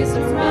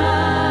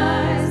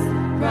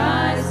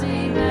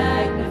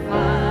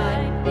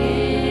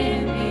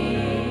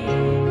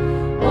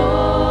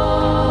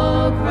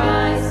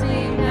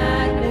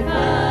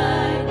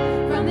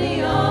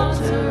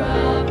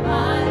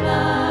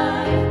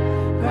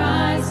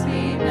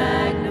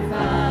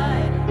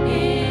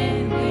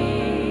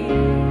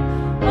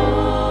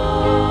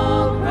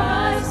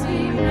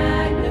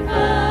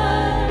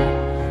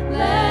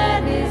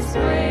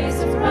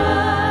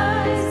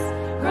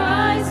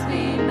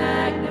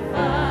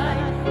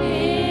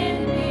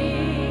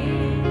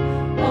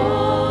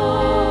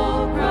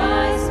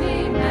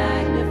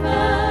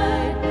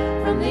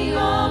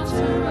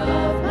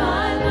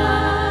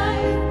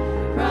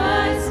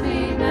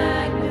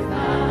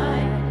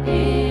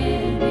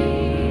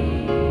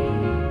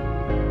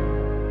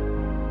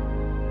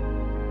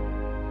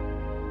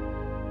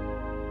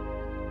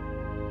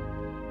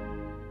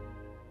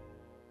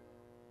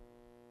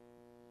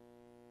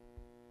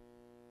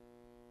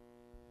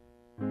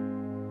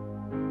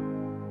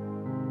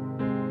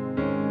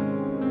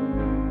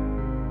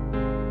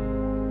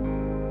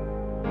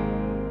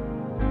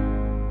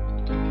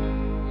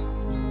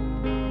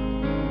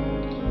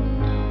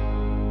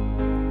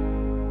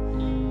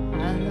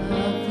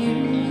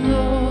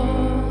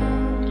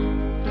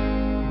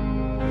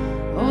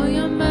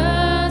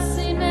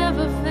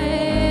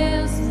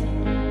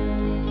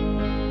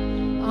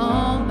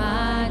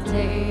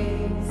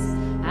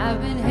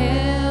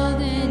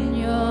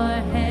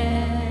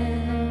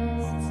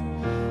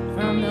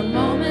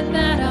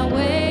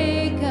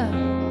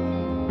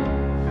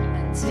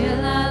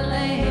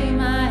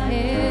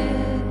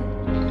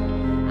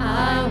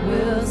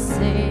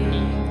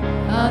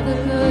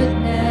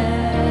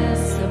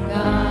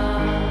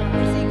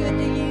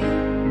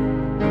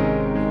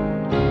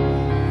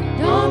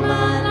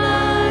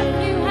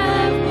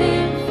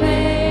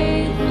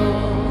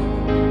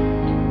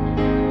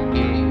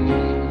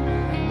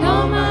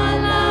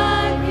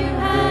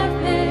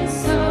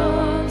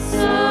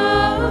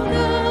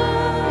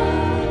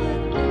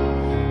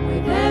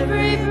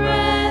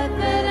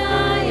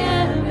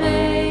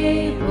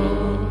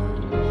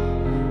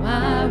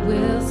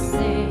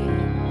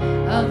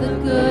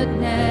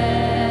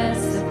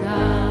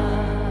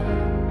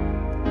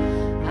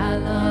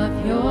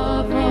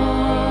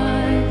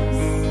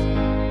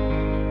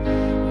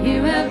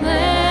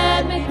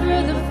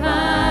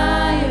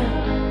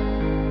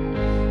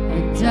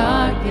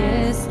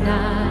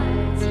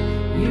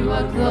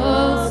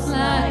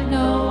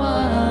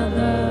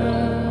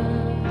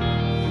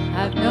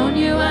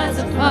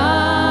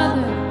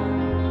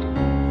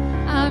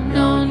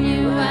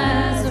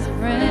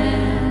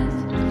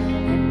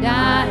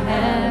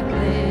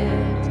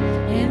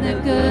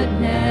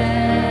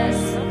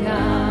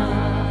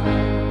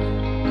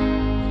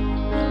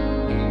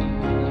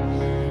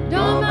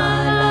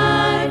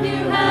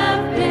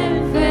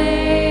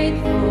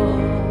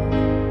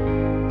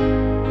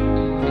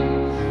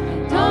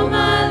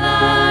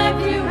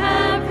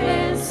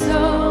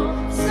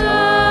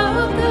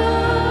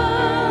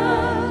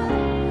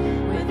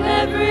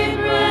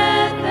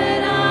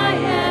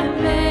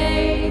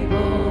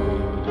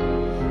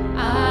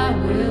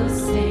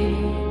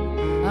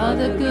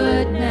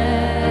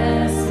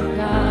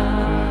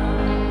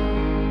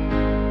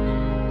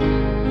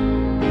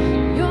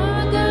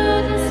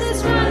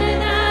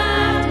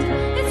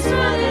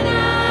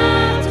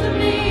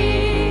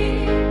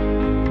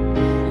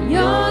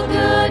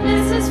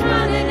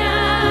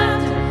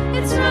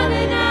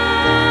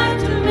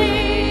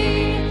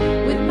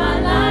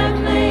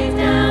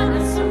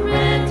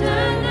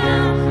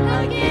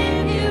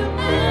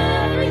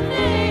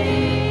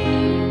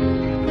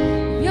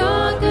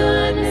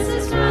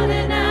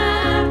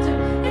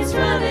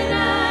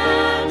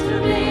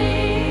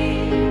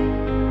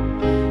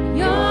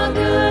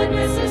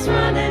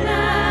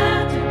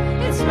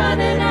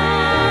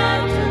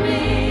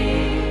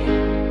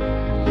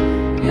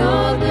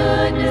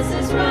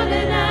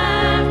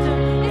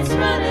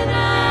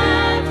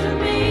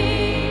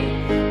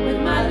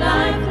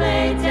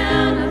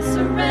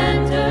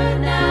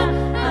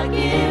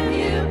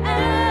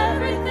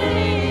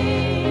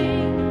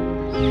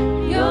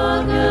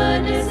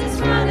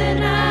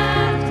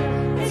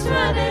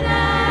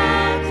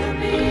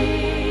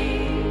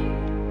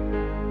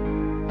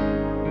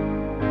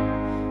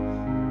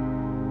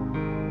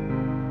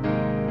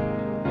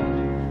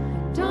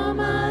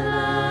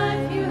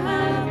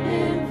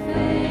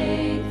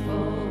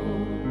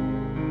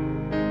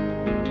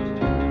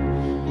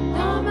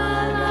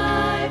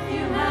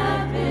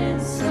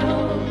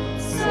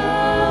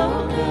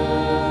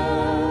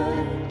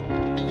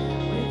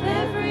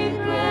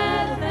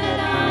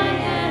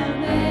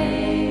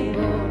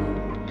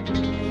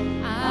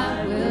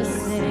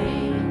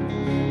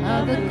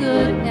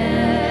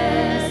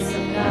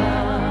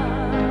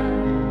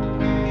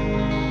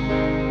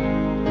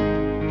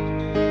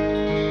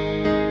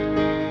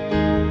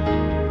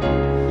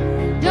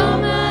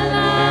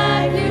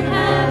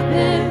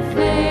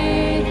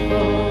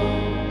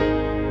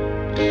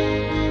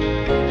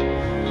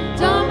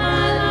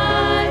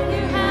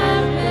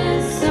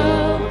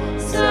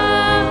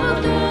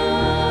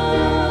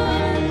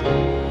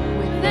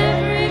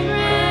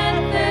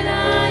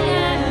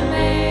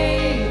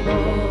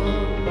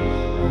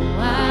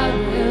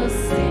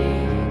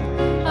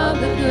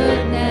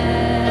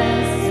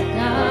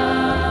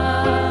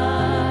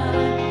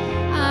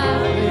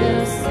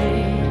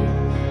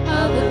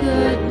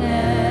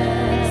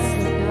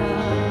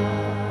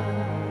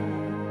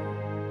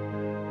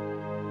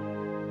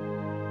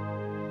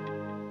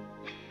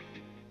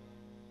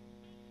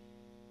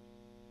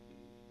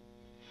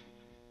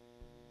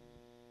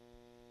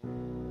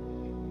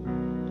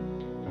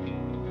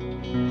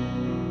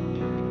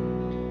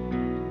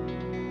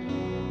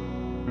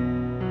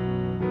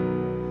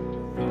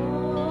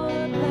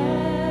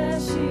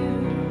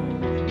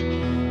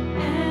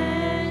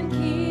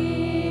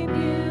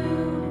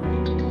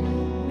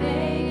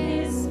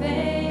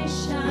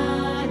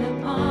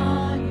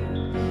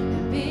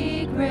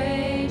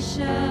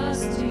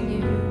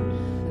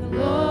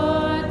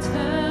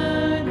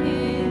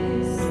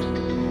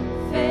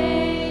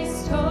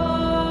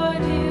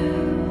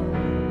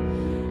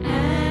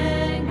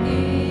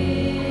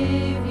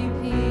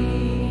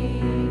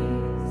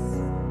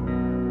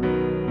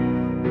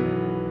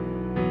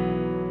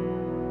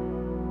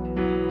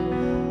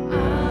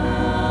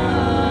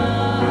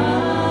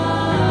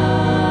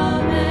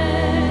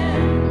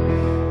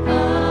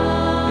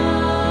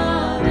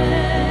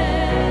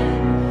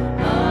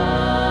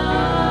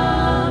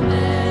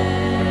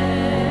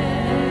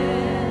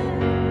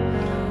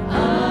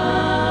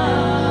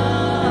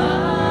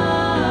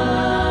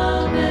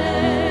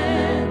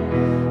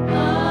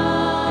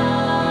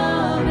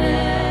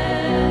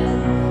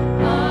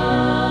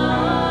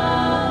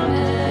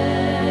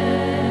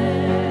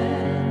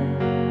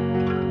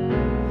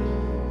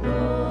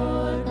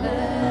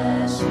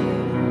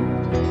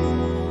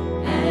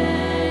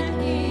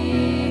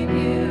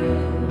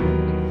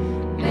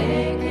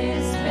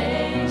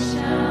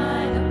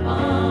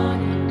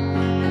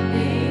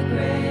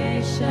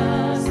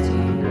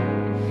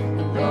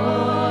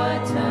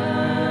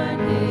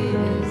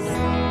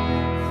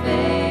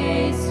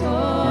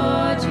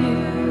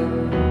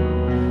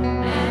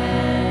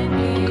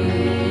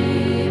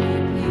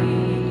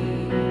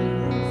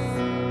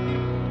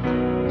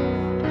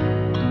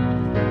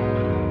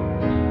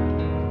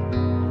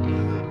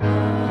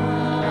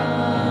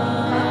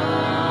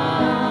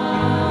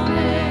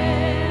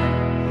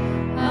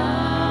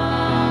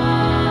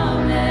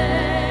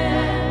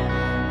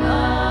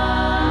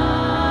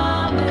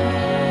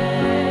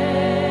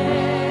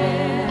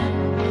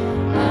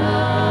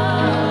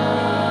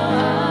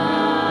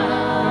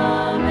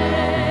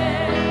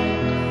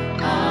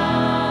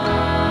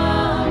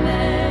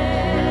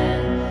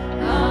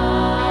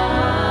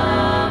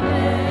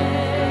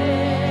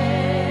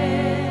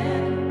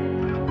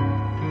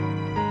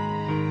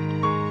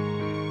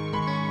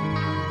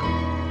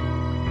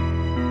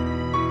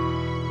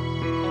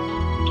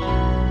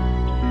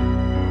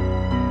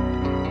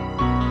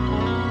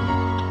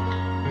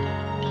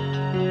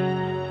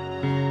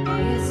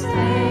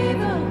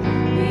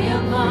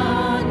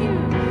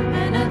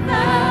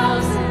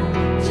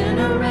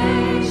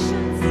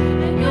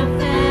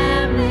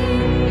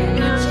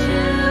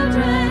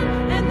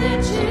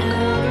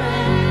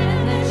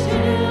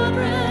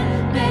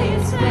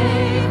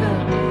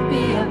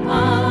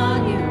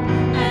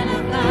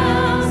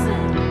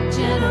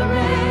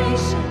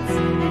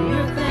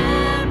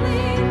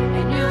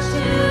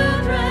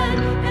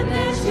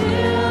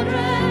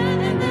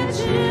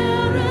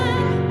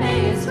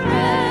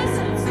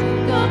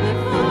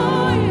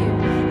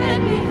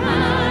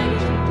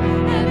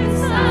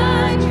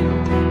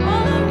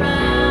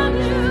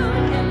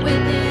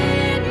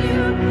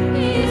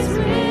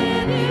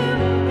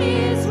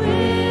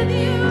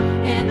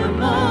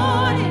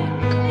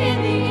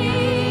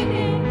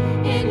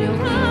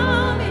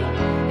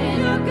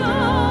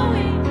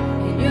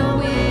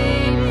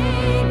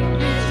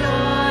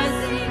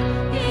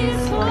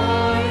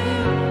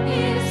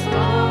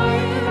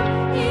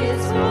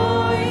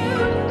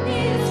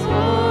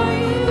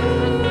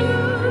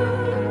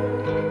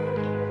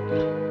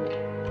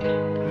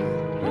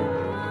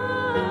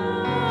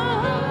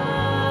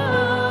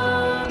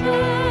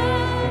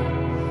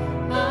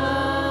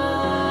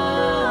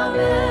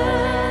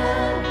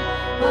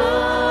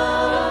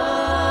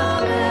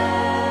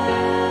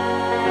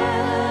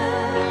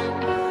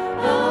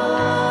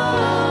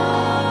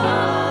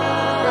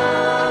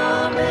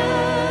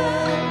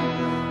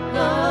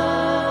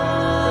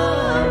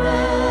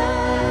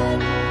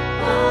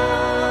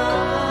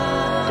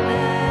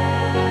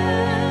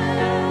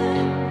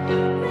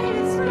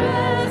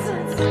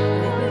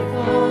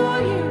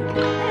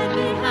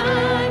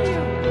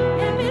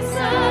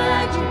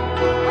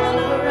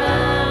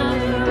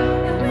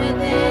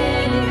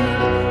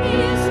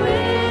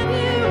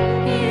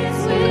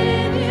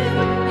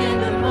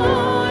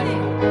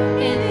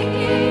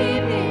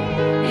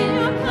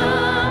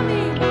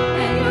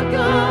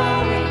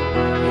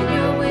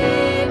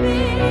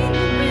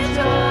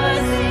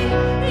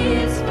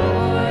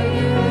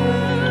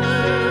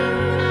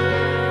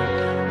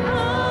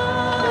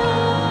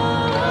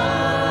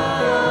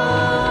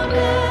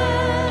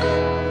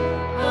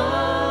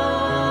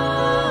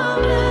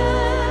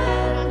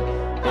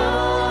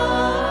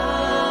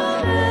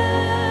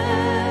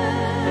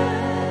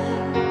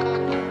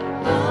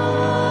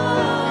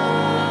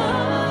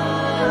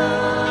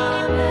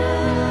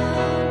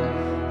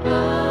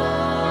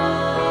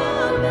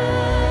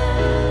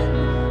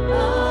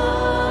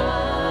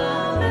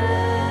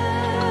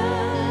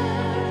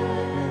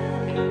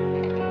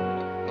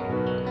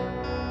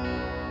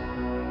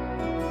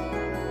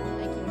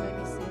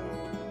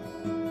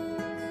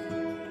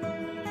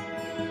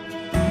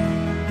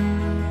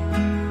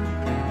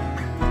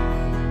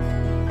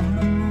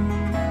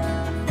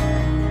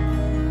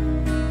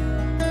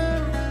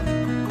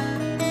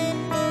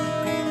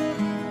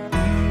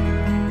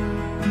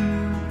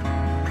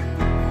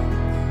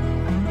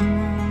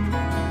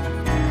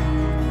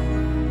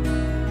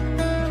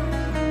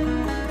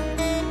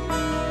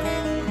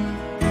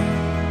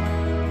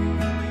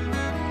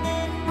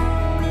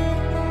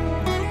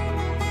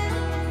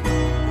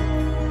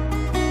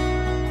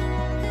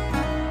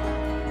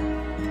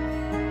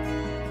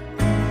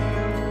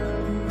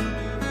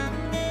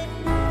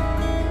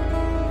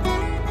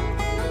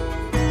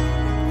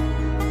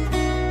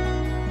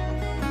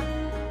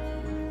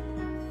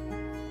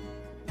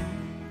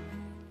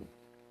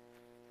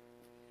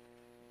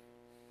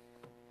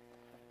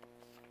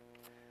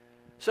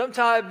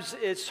Sometimes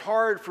it's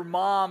hard for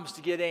moms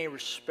to get any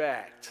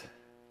respect.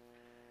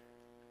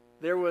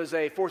 There was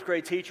a fourth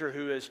grade teacher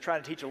who was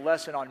trying to teach a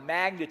lesson on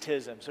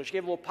magnetism. So she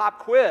gave a little pop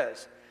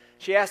quiz.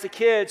 She asked the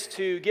kids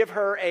to give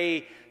her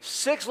a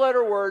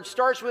 6-letter word,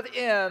 starts with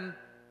M,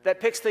 that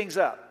picks things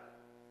up.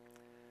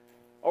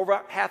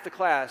 Over half the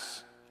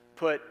class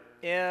put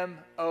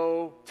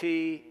M-O-T-H-E-R.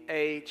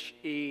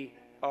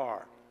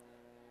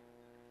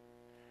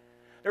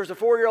 There was a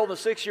 4-year-old and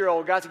a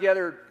 6-year-old got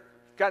together,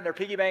 got in their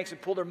piggy banks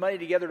and pulled their money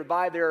together to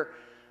buy their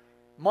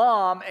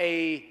mom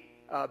a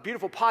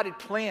beautiful potted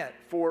plant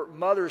for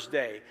Mother's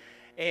Day.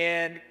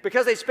 And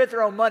because they spent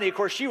their own money, of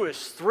course, she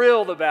was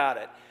thrilled about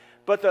it.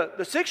 But the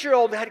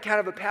 6-year-old had kind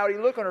of a pouty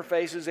look on her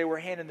face as they were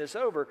handing this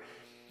over.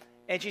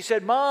 And she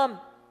said, "Mom,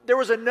 there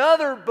was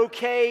another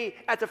bouquet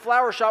at the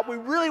flower shop we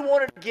really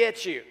wanted to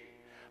get you,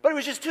 but it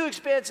was just too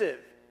expensive.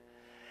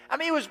 I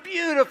mean, it was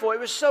beautiful. It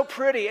was so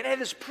pretty. It had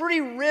this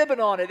pretty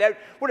ribbon on it that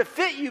would have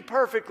fit you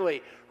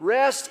perfectly.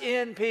 Rest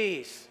in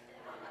peace."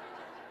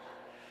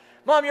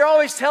 Mom, you're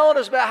always telling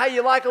us about how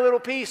you like a little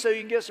peace so you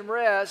can get some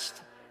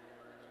rest.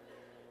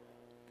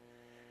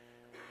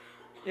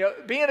 You know,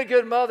 being a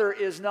good mother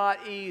is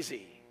not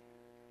easy.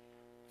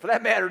 For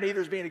that matter,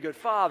 neither is being a good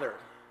father.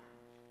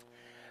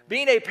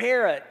 Being a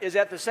parent is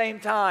at the same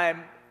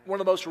time one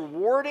of the most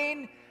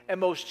rewarding and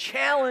most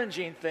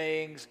challenging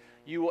things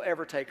you will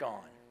ever take on.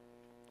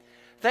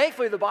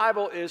 Thankfully, the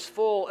Bible is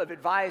full of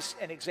advice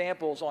and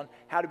examples on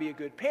how to be a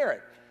good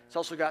parent. It's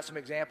also got some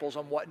examples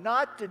on what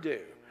not to do.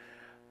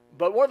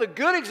 But one of the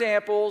good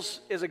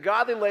examples is a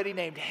godly lady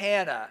named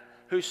Hannah,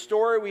 whose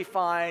story we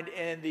find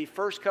in the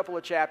first couple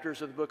of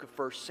chapters of the book of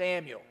 1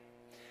 Samuel.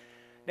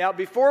 Now,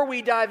 before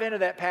we dive into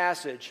that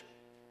passage,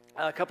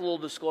 a couple little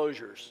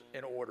disclosures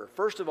in order.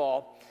 First of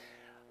all,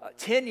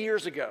 10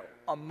 years ago,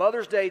 on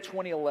Mother's Day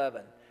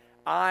 2011,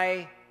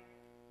 I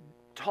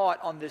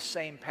taught on this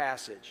same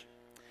passage.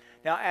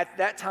 Now, at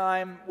that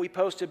time, we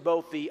posted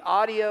both the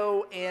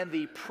audio and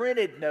the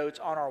printed notes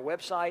on our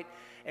website.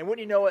 And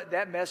wouldn't you know it,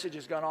 that message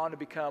has gone on to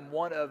become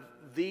one of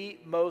the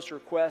most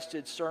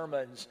requested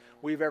sermons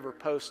we've ever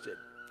posted.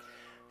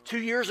 2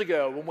 years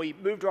ago, when we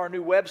moved to our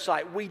new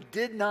website, we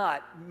did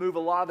not move a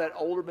lot of that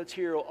older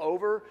material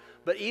over.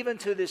 But even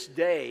to this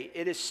day,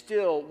 it is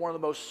still one of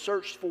the most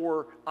searched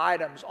for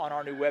items on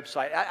our new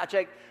website. I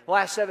checked the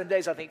last 7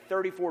 days, I think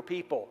 34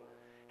 people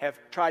have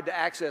tried to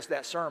access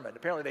that sermon.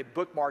 Apparently they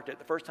bookmarked it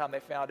the first time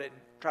they found it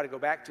and tried to go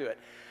back to it.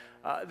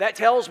 That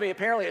tells me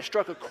apparently it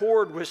struck a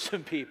chord with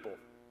some people.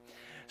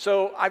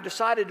 So I've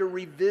decided to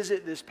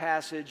revisit this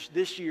passage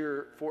this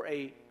year for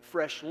a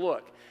fresh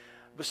look.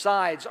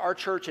 Besides, our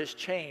church has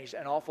changed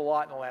an awful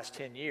lot in the last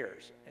 10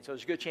 years. And so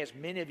there's a good chance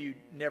many of you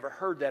never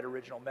heard that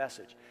original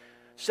message.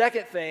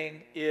 Second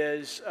thing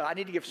is I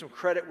need to give some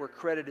credit where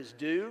credit is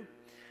due.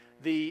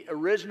 The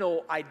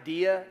original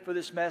idea for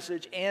this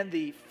message and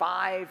the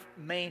 5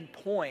 main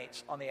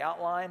points on the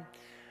outline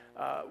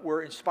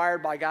were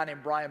inspired by a guy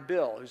named Brian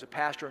Bill, who's a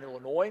pastor in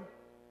Illinois.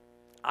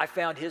 I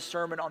found his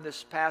sermon on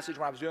this passage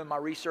when I was doing my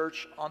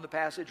research on the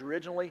passage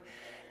originally,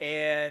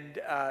 and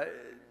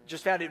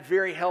just found it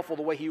very helpful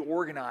the way he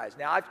organized.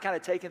 Now, I've kind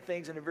of taken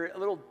things in a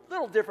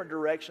little different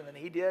direction than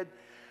he did,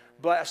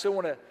 but I still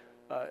want to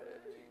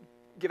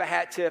give a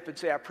hat tip and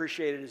say I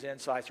appreciated his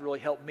insights. It really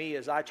helped me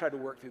as I tried to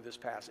work through this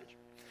passage.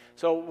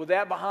 So with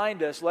that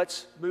behind us,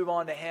 let's move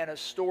on to Hannah's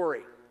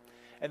story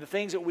and the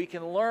things that we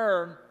can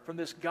learn from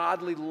this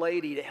godly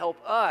lady to help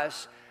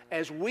us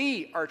as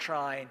we are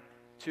trying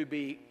to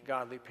be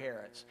godly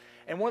parents.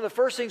 And one of the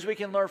first things we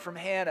can learn from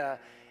Hannah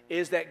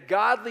is that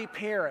godly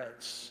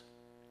parents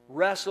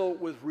wrestle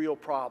with real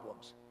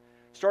problems.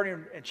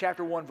 Starting in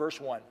chapter 1, verse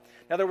 1.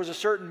 Now there was a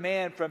certain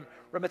man from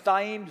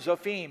Ramathaim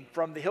Zophim,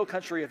 from the hill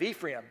country of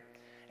Ephraim,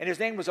 and his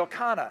name was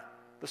Elkanah,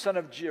 the son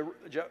of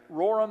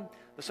Jeroram,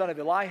 the son of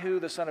Elihu,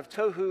 the son of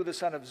Tohu, the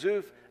son of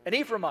Zuph, an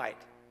Ephraimite.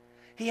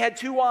 He had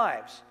 2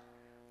 wives.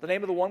 The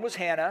name of the one was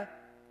Hannah,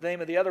 the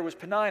name of the other was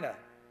Peninnah.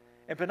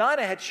 And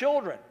Peninnah had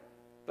children,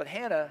 but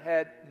Hannah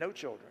had no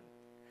children.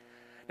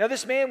 Now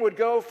this man would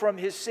go from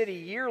his city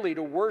yearly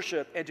to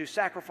worship and to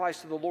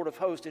sacrifice to the Lord of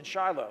hosts in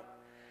Shiloh.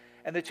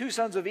 And the 2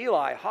 sons of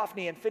Eli,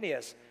 Hophni and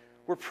Phinehas,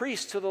 were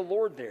priests to the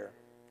Lord there.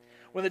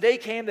 When the day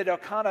came that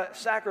Elkanah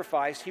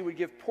sacrificed, he would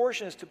give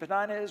portions to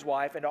Peninnah his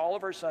wife and to all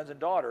of her sons and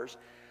daughters.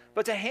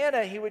 But to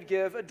Hannah he would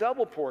give a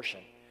double portion,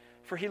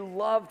 for he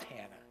loved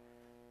Hannah.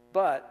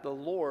 But the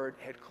Lord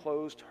had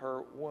closed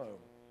her womb.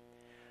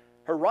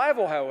 Her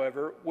rival,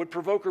 however, would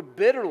provoke her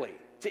bitterly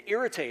to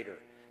irritate her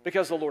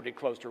because the Lord had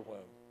closed her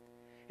womb.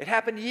 It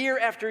happened year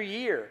after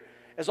year.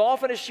 As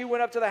often as she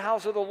went up to the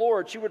house of the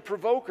Lord, she would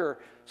provoke her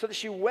so that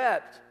she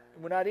wept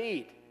and would not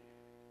eat.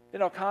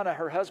 Then Elkanah,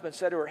 her husband,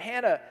 said to her,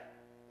 Hannah,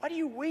 why do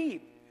you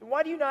weep?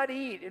 Why do you not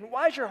eat? And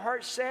why is your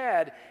heart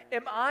sad?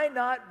 Am I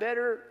not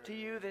better to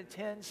you than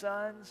 10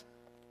 sons?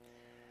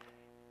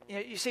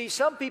 You see,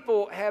 some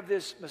people have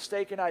this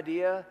mistaken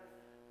idea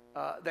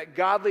that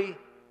godly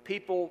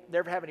people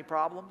never have any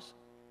problems.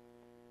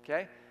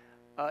 Okay?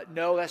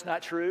 No, that's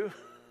not true.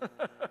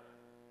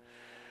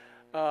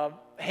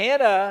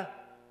 Hannah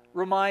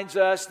reminds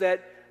us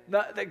that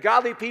that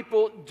godly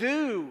people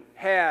do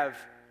have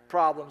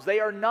problems. They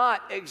are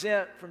not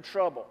exempt from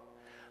trouble.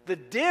 The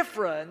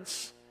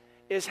difference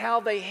is how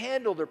they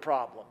handle their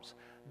problems.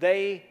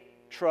 They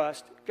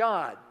trust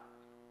God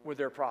with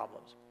their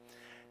problems.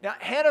 Now,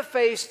 Hannah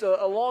faced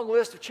a long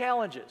list of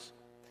challenges.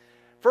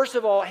 First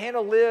of all,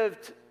 Hannah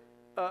lived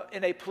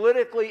in a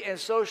politically and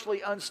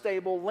socially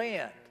unstable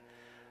land.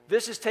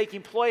 This is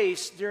taking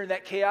place during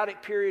that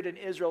chaotic period in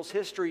Israel's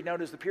history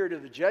known as the period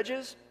of the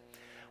Judges,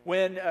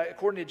 when,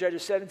 according to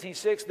Judges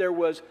 17:6, there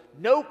was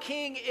no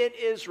king in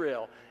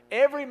Israel.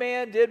 Every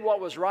man did what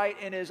was right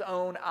in his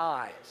own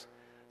eyes.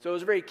 So it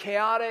was a very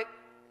chaotic,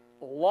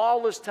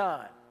 lawless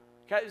time.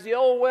 It was the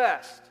Old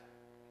West.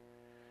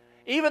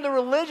 Even the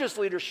religious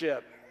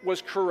leadership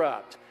was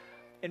corrupt.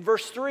 In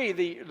verse 3,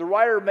 the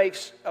writer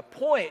makes a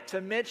point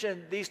to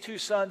mention these two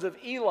sons of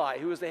Eli,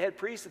 who was the head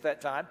priest at that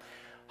time,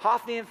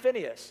 Hophni and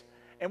Phinehas.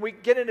 And we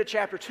get into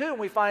chapter 2 and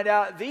we find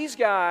out these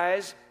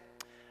guys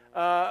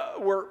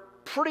were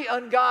pretty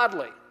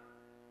ungodly,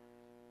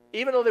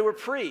 even though they were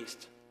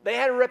priests. They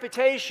had a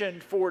reputation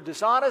for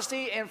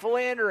dishonesty and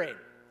philandering.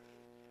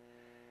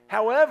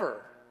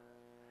 However,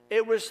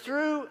 it was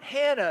through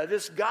Hannah,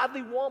 this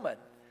godly woman,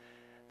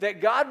 that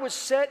God would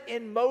set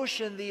in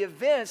motion the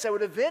events that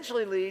would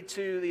eventually lead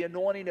to the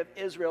anointing of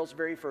Israel's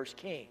very first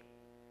king.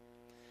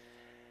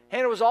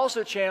 Hannah was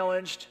also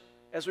challenged,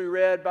 as we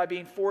read, by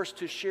being forced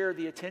to share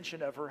the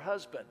attention of her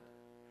husband.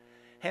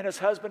 Hannah's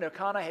husband,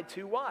 Elkanah, had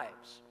 2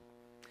 wives.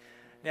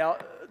 Now,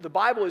 the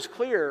Bible is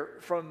clear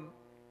from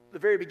the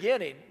very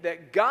beginning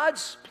that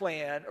God's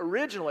plan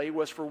originally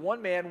was for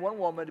one man, one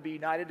woman to be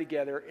united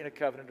together in a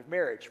covenant of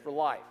marriage for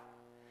life.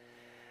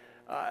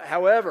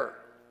 However,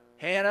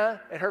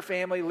 Hannah and her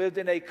family lived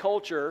in a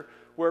culture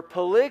where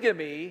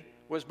polygamy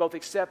was both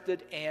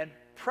accepted and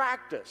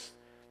practiced.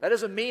 That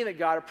doesn't mean that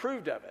God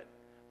approved of it,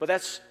 but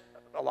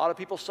a lot of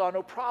people saw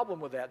no problem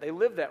with that. They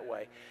lived that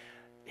way.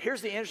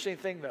 Here's the interesting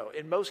thing, though.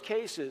 In most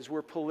cases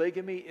where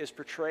polygamy is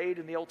portrayed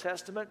in the Old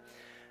Testament,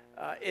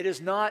 it is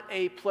not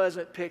a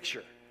pleasant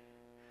picture.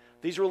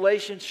 These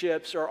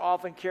relationships are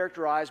often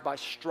characterized by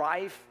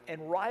strife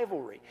and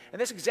rivalry. And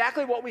that's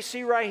exactly what we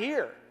see right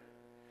here.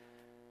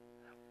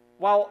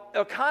 While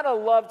Elkanah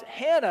loved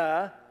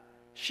Hannah,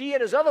 she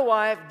and his other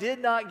wife did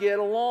not get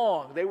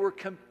along. They were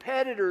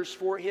competitors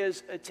for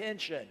his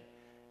attention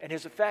and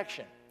his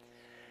affection.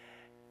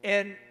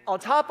 And on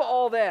top of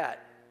all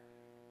that,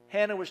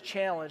 Hannah was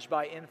challenged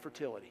by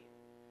infertility.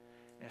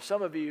 Now,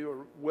 some of you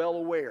are well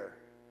aware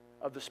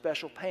of the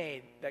special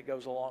pain that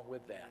goes along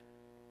with that.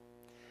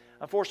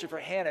 Unfortunately for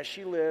Hannah,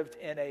 she lived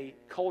in a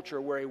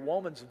culture where a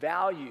woman's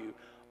value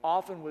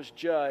often was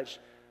judged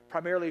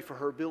primarily for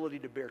her ability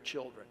to bear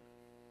children.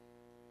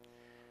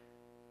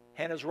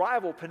 Hannah's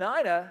rival,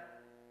 Peninnah,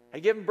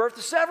 had given birth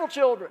to several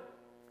children,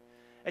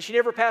 and she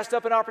never passed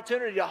up an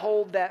opportunity to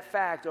hold that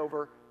fact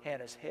over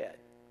Hannah's head.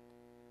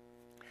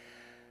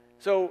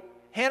 So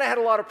Hannah had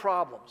a lot of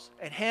problems,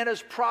 and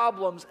Hannah's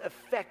problems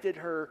affected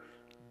her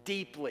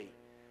deeply.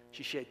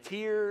 She shed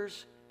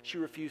tears. She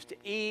refused to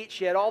eat.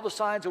 She had all the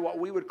signs of what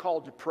we would call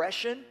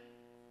depression.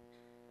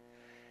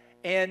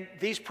 And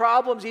these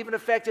problems even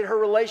affected her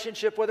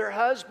relationship with her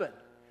husband,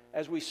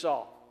 as we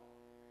saw.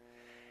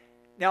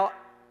 Now,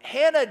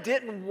 Hannah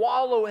didn't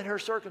wallow in her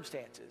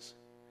circumstances,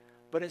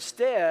 but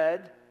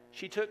instead,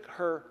 she took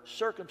her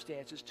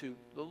circumstances to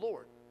the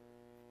Lord.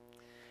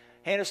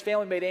 Hannah's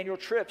family made annual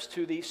trips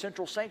to the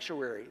central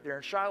sanctuary there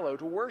in Shiloh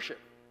to worship.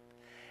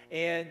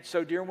 And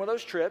so during one of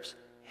those trips,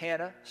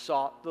 Hannah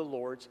sought the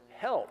Lord's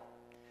help.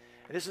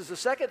 And this is the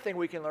second thing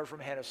we can learn from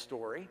Hannah's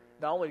story.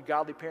 Not only do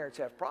godly parents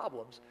have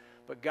problems,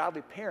 but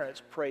godly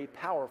parents pray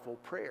powerful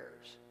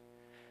prayers.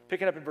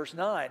 Picking up in verse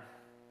 9.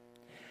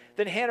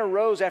 Then Hannah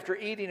rose after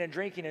eating and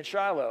drinking in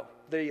Shiloh.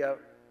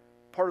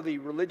 Part of the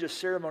religious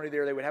ceremony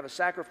there, they would have a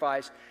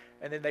sacrifice,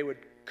 and then they would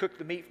cook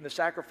the meat from the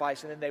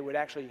sacrifice, and then they would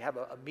actually have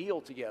a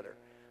meal together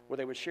where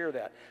they would share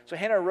that. So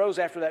Hannah arose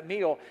after that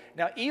meal.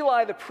 Now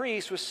Eli the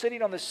priest was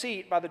sitting on the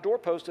seat by the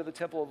doorpost of the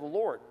temple of the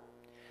Lord.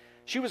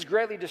 She was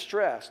greatly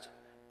distressed,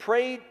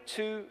 prayed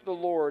to the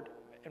Lord,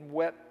 and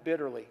wept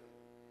bitterly.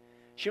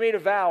 She made a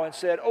vow and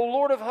said, O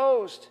Lord of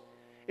hosts,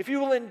 if you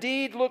will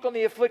indeed look on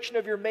the affliction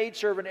of your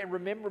maidservant and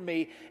remember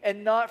me,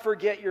 and not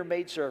forget your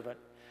maidservant,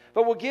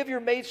 but will give your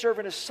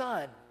maidservant a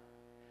son,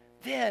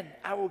 then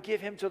I will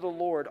give him to the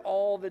Lord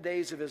all the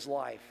days of his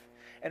life,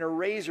 and a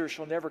razor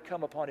shall never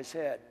come upon his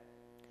head.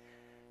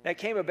 Now it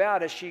came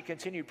about as she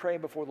continued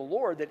praying before the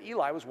Lord that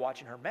Eli was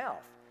watching her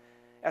mouth.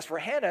 As for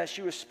Hannah,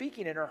 she was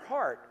speaking in her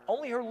heart.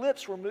 Only her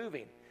lips were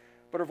moving,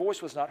 but her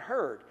voice was not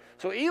heard.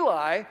 So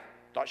Eli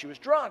thought she was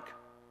drunk.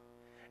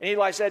 And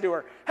Eli said to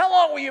her, How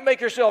long will you make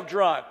yourself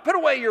drunk? Put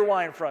away your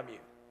wine from you.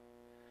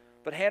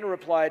 But Hannah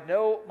replied,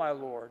 No, my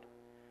Lord,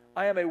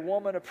 I am a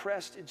woman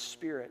oppressed in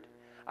spirit.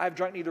 I have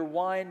drunk neither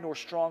wine nor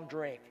strong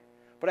drink,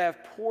 but I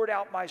have poured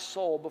out my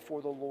soul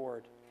before the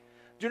Lord.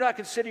 Do not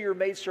consider your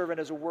maidservant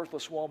as a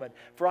worthless woman,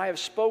 for I have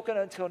spoken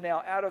until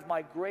now out of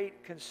my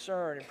great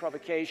concern and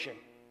provocation.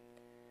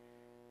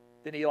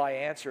 Then Eli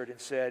answered and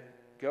said,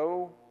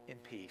 Go in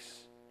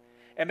peace,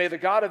 and may the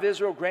God of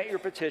Israel grant your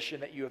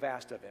petition that you have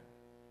asked of him."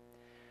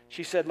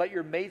 She said, "Let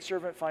your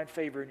maidservant find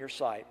favor in your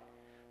sight."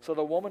 So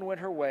the woman went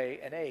her way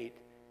and ate,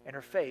 and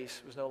her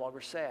face was no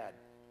longer sad.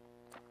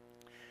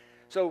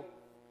 So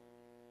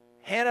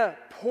Hannah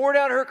poured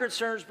out her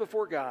concerns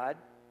before God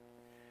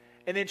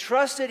and then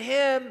trusted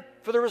him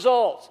for the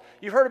results.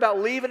 You've heard about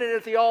leaving it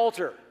at the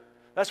altar.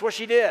 That's what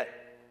she did.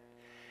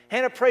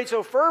 Hannah prayed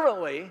so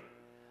fervently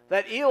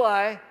that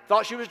Eli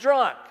thought she was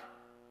drunk.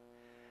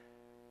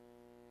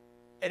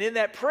 And in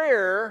that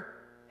prayer,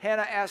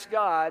 Hannah asked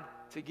God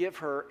to give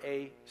her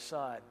a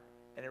son.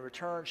 And in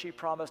return, she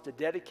promised to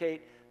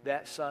dedicate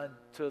that son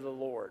to the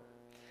Lord.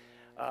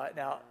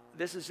 Now,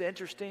 this is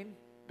interesting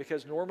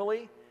because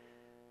normally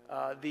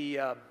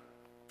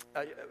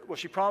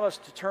she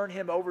promised to turn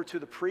him over to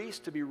the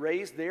priest to be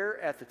raised there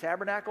at the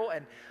tabernacle.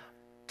 And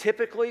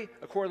typically,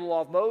 according to the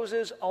law of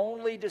Moses,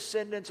 only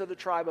descendants of the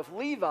tribe of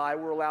Levi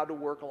were allowed to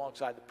work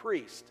alongside the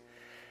priest.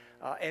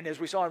 And as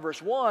we saw in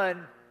verse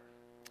 1,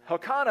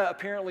 Elkanah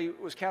apparently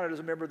was counted as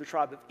a member of the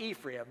tribe of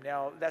Ephraim.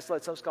 Now, that's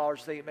led some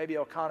scholars to think maybe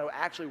Elkanah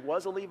actually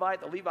was a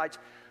Levite. The Levites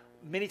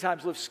many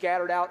times lived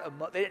scattered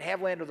out. They didn't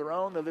have land of their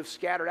own. They lived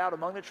scattered out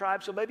among the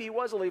tribes. So maybe he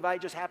was a Levite,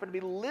 just happened to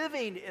be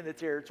living in the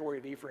territory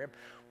of Ephraim.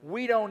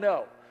 We don't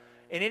know.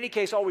 In any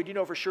case, all we do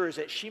know for sure is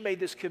that she made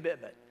this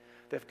commitment,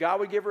 that if God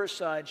would give her a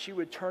son, she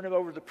would turn him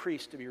over to the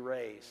priest to be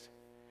raised.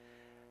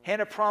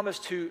 Hannah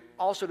promised to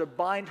also to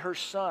bind her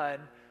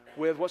son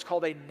with what's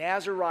called a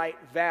Nazirite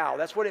vow.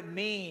 That's what it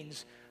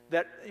means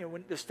that,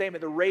 when the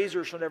statement, the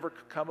razor shall never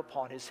come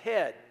upon his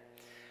head.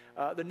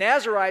 The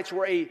Nazirites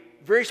were a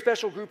very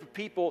special group of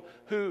people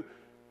who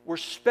were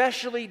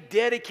specially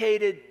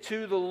dedicated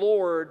to the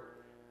Lord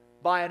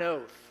by an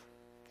oath.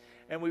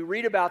 And we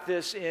read about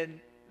this in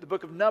the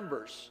book of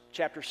Numbers,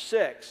 chapter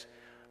 6.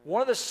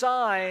 One of the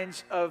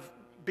signs of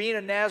being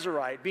a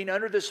Nazirite, being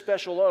under this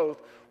special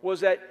oath, was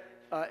that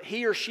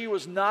he or she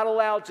was not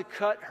allowed to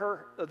cut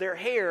their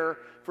hair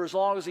for as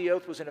long as the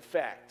oath was in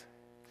effect.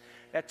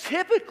 Now,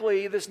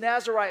 typically, this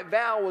Nazirite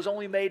vow was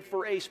only made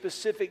for a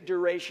specific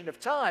duration of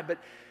time, but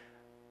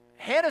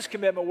Hannah's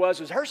commitment was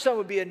her son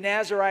would be a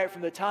Nazirite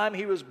from the time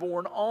he was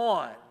born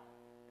on,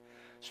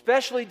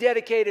 specially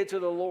dedicated to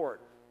the Lord.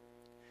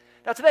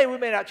 Now, today we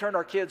may not turn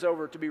our kids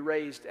over to be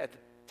raised at the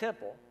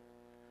temple,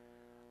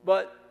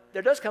 but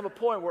there does come a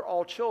point where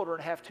all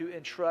children have to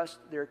entrust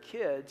their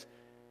kids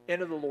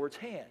into the Lord's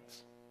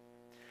hands.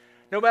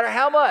 No matter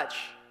how much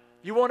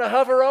you want to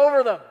hover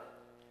over them,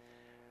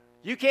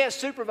 you can't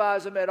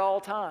supervise them at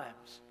all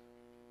times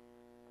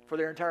for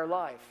their entire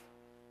life.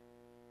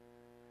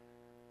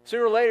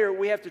 Sooner or later,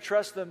 we have to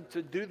trust them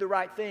to do the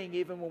right thing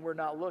even when we're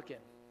not looking.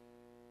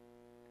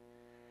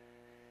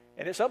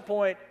 And at some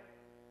point,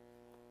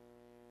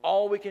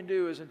 all we can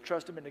do is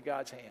entrust them into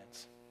God's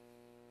hands.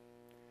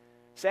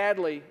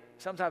 Sadly,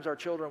 sometimes our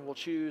children will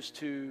choose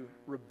to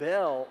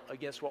rebel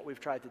against what we've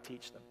tried to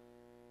teach them.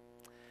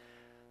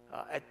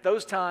 At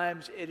those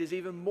times, it is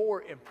even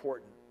more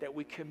important that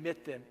we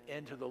commit them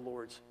into the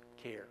Lord's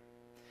care.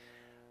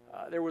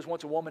 There was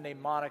once a woman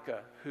named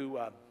Monica who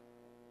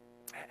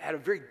had a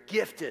very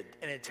gifted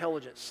and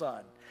intelligent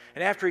son.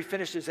 And after he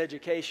finished his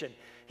education,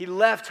 he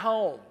left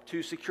home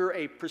to secure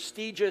a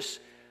prestigious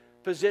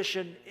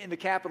position in the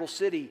capital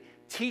city,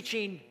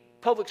 teaching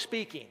public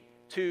speaking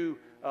to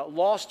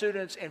law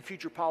students and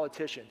future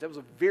politicians. That was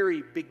a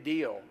very big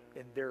deal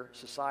in their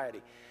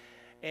society.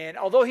 And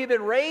although he had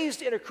been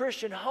raised in a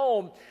Christian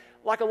home,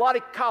 like a lot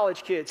of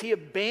college kids, he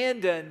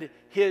abandoned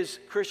his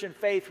Christian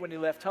faith when he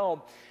left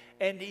home.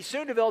 And he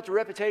soon developed a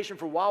reputation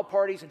for wild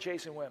parties and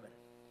chasing women.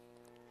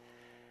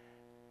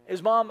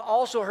 His mom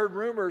also heard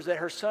rumors that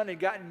her son had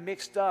gotten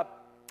mixed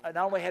up. Not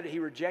only had he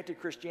rejected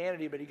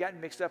Christianity, but he'd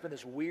gotten mixed up in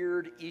this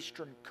weird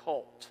Eastern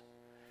cult.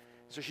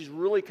 So she's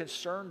really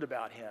concerned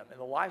about him and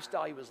the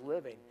lifestyle he was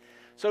living.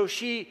 So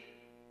she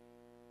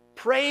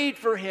prayed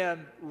for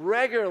him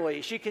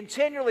regularly. She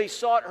continually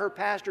sought her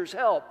pastor's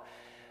help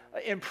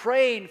in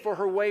praying for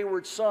her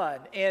wayward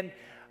son. And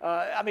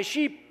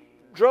she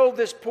drove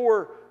this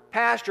poor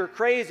pastor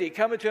crazy,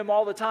 coming to him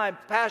all the time.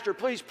 "Pastor,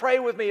 please pray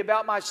with me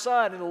about my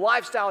son and the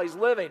lifestyle he's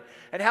living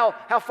and how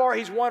far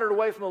he's wandered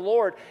away from the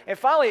Lord." And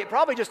finally,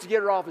 probably just to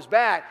get her off his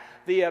back,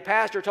 the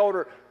pastor told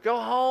her, "Go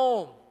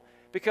home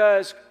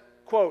because,"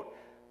 quote,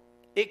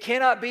 "it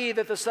cannot be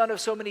that the son of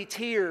so many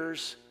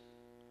tears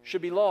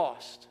should be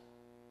lost."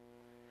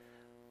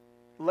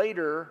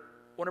 Later,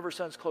 one of her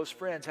son's close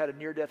friends had a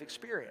near-death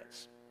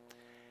experience.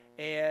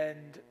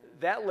 And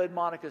that led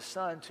Monica's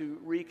son to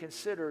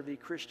reconsider the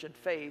Christian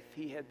faith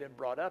he had been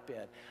brought up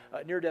in.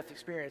 Near-death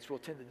experience will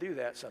tend to do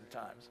that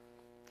sometimes.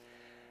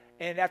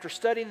 And after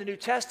studying the New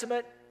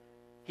Testament,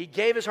 he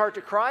gave his heart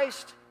to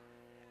Christ,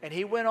 and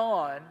he went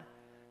on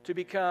to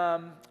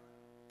become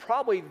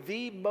probably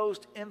the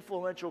most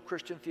influential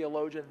Christian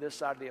theologian this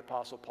side of the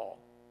Apostle Paul.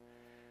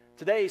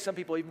 Today, some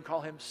people even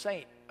call him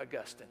Saint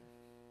Augustine.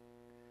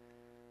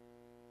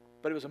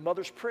 But it was a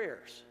mother's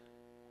prayers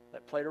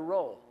that played a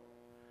role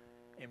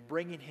in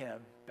bringing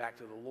him back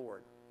to the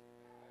Lord.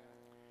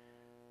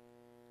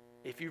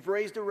 If you've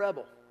raised a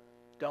rebel,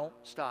 don't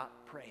stop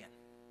praying.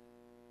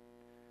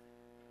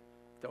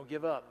 Don't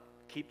give up.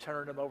 Keep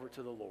turning them over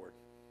to the Lord.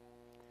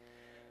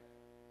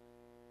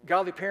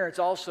 Godly parents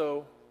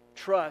also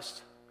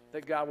trust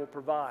that God will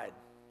provide.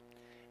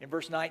 In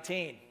verse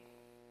 19,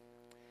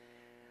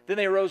 then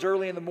they arose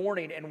early in the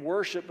morning and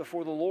worshiped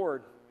before the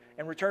Lord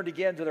and returned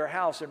again to their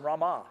house in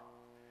Ramah.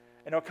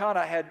 And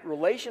Elkanah had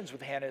relations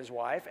with Hannah his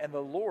wife, and the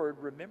Lord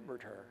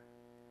remembered her.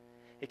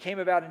 It came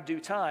about in due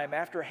time,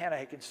 after Hannah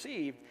had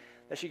conceived,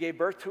 that she gave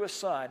birth to a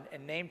son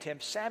and named him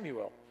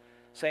Samuel,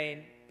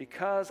 saying,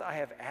 because I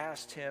have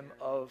asked him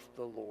of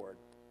the Lord.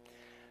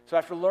 So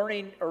after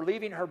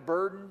leaving her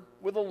burden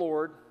with the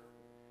Lord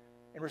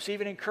and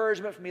receiving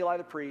encouragement from Eli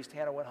the priest,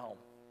 Hannah went home.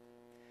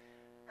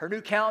 Her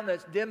new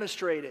countenance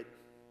demonstrated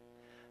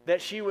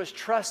that she was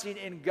trusting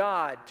in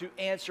God to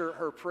answer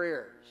her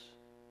prayers.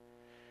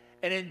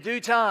 And in due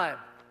time,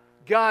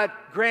 God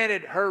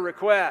granted her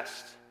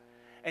request,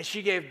 and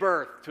she gave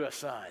birth to a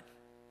son.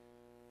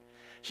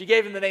 She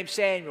gave him the name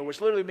Samuel,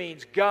 which literally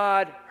means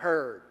God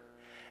heard.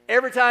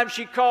 Every time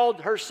she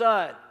called her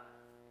son,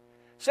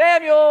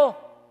 Samuel,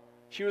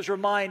 she was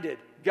reminded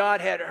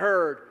God had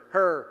heard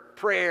her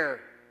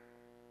prayer.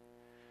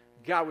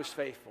 God was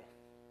faithful.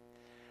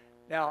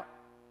 Now,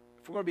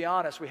 if we're going to be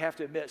honest, we have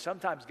to admit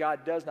sometimes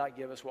God does not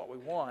give us what we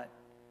want.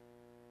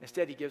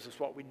 Instead, He gives us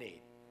what we need.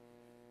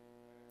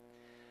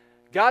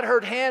 God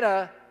heard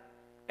Hannah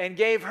and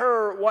gave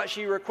her what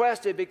she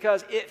requested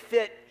because it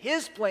fit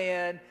His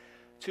plan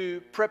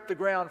to prep the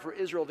ground for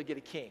Israel to get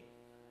a king.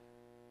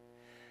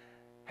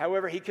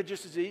 However, He could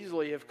just as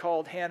easily have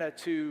called Hannah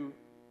to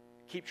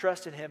keep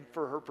trusting Him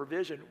for her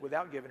provision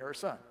without giving her a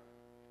son.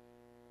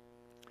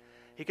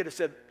 He could have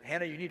said,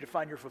 Hannah, you need to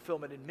find your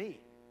fulfillment in me.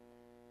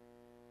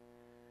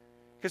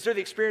 Consider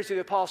the experience of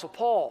the Apostle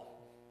Paul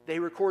that he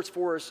records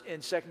for us in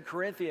 2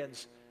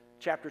 Corinthians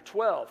chapter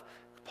 12.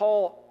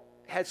 Paul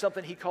had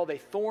something he called a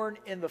thorn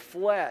in the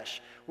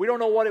flesh. We don't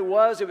know what it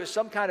was. It was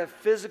some kind of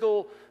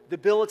physical,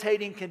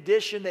 debilitating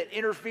condition that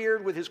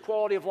interfered with his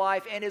quality of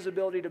life and his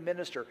ability to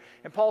minister.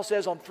 And Paul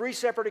says on 3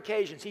 separate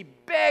occasions, he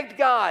begged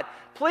God,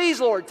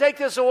 please, Lord, take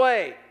this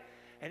away.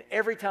 And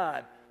every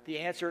time the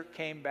answer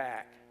came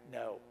back,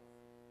 no.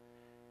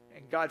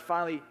 And God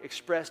finally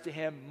expressed to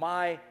him,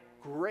 my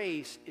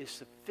grace is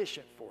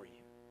sufficient for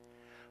you,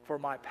 for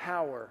my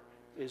power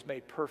is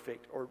made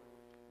perfect or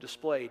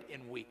displayed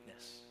in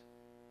weakness.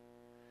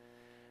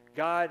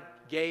 God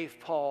gave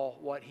Paul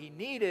what he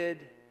needed,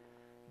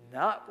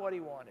 not what he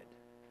wanted.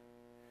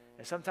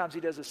 And sometimes He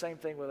does the same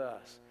thing with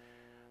us.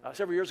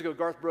 Several years ago,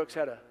 Garth Brooks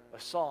had a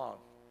song,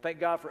 Thank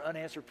God for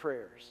Unanswered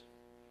Prayers.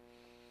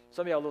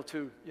 Some of y'all are a little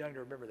too young to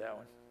remember that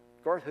one.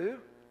 Garth who?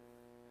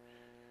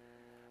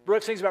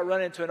 Brooks sings about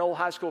running into an old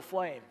high school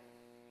flame.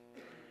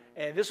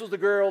 And this was the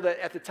girl that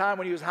at the time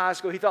when he was in high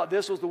school, he thought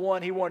this was the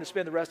one he wanted to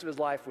spend the rest of his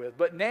life with.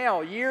 But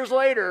now, years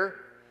later,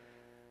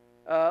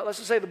 let's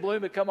just say the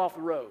bloom had come off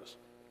the rose.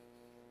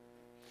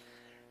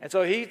 And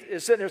so he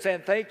is sitting there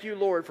saying, thank you,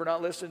 Lord, for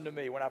not listening to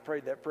me when I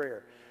prayed that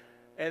prayer.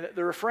 And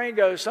the refrain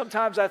goes,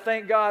 sometimes I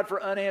thank God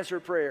for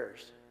unanswered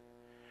prayers.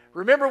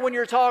 Remember when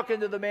you're talking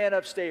to the man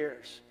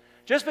upstairs.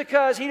 Just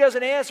because he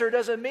doesn't answer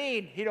doesn't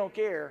mean he don't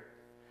care.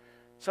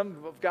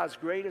 Some of God's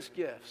greatest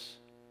gifts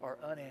are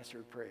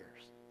unanswered prayers.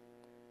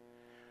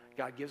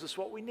 God gives us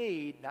what we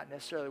need, not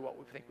necessarily what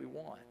we think we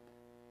want.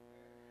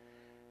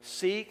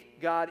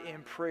 Seek God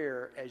in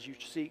prayer as you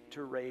seek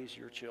to raise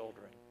your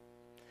children.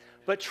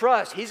 But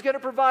trust, He's going to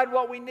provide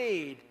what we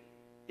need,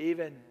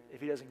 even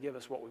if He doesn't give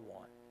us what we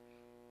want.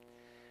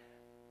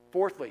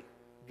 Fourthly,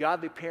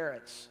 godly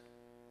parents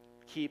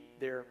keep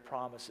their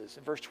promises.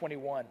 In verse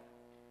 21,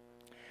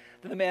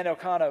 then the man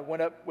Elkanah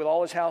went up with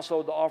all his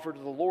household to offer to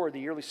the Lord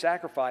the yearly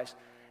sacrifice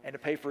and to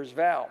pay for his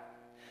vow.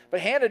 But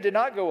Hannah did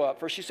not go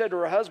up, for she said to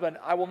her husband,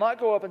 I will not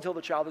go up until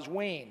the child is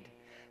weaned.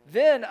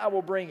 Then I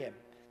will bring him,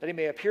 that he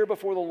may appear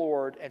before the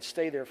Lord and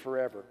stay there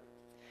forever.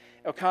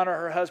 Elkanah,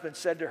 her husband,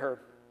 said to her,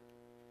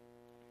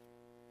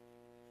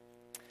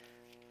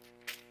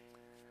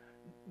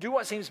 do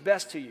what seems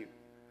best to you.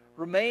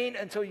 Remain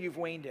until you've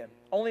weaned him.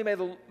 Only may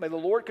the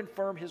Lord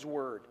confirm His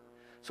word.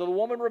 So the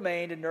woman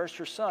remained and nursed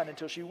her son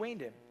until she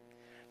weaned him.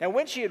 Now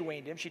when she had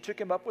weaned him, she took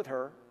him up with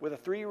her with a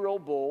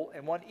 3-year-old bull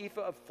and 1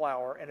 ephah of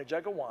flour and a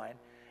jug of wine,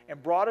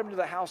 and brought him to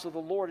the house of the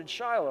Lord in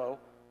Shiloh,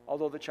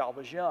 although the child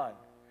was young.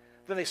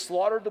 Then they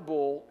slaughtered the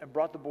bull and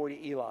brought the boy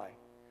to Eli.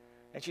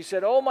 And she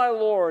said, oh, my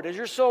Lord, as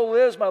your soul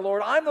lives, my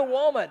Lord, I'm the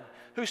woman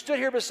who stood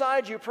here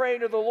beside you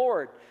praying to the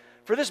Lord.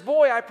 For this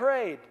boy I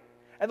prayed,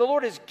 and the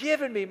Lord has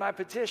given me my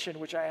petition,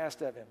 which I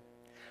asked of him.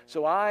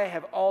 So I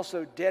have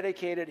also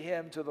dedicated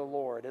him to the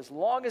Lord. As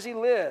long as he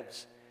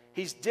lives,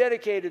 he's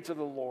dedicated to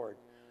the Lord.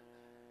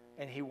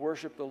 And he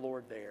worshiped the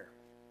Lord there.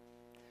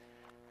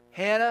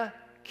 Hannah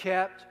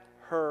kept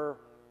her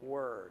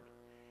word,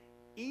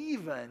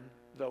 even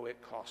though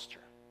it cost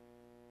her.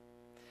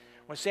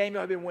 When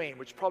Samuel had been weaned,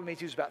 which probably means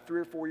he was about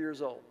 3 or 4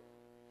 years old,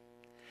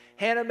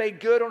 Hannah made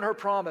good on her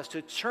promise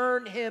to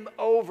turn him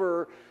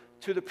over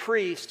to the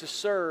priest to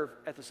serve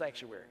at the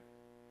sanctuary.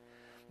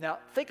 Now,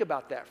 think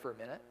about that for a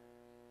minute.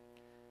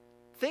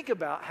 Think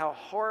about how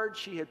hard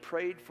she had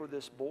prayed for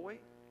this boy.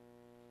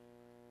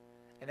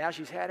 And now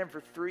she's had him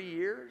for 3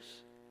 years.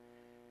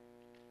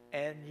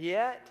 And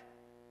yet,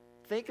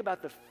 think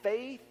about the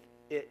faith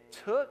it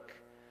took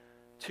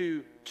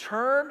to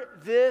turn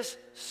this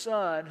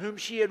son, whom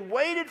she had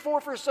waited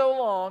for so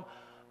long,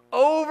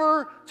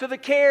 over to the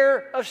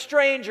care of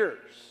strangers.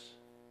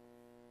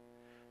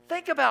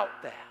 Think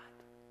about that.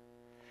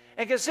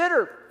 And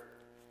consider,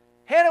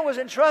 Hannah was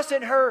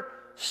entrusting her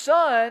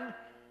son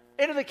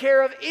into the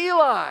care of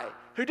Eli,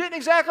 who didn't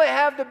exactly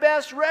have the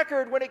best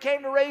record when it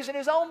came to raising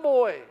his own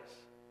boys.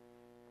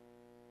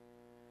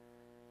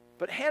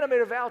 But Hannah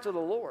made a vow to the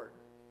Lord,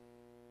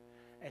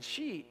 and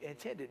she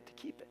intended to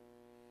keep it.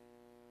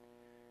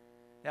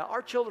 Now,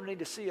 our children need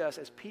to see us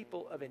as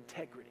people of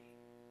integrity.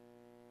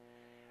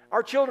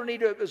 Our children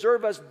need to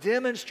observe us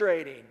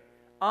demonstrating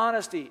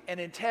honesty and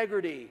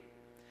integrity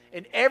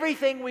in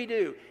everything we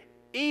do,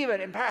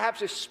 even and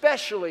perhaps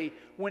especially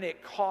when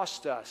it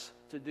costs us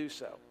to do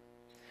so.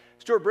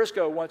 Stuart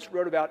Briscoe once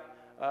wrote about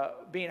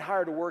being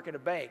hired to work in a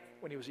bank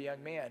when he was a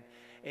young man.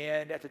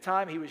 And at the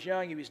time, he was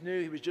young, he was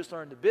new, he was just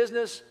learning the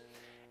business.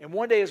 And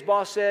one day his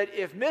boss said,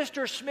 "If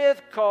Mr.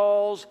 Smith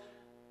calls,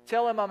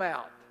 tell him I'm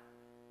out."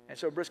 And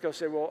so Briscoe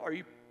said, "Well, are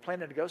you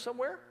planning to go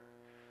somewhere?"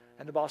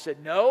 And the boss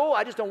said, "No,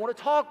 I just don't want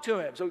to talk to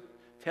him. So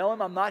tell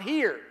him I'm not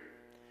here."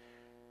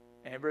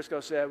 And Briscoe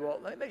said, "Well,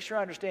 let me make sure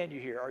I understand you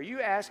here. Are you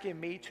asking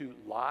me to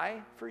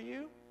lie for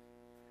you?"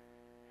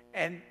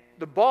 And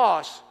the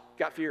boss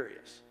got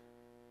furious.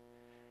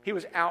 He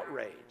was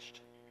outraged.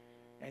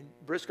 And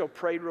Briscoe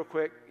prayed real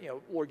quick,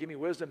 "Lord, give me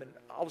wisdom." And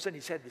all of a sudden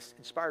he said this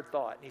inspired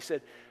thought. And he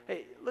said,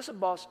 "Hey, listen,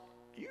 boss,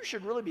 you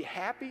should really be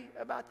happy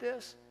about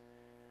this.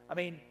 I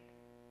mean,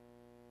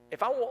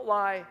 if I won't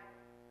lie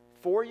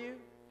for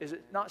you, is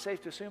it not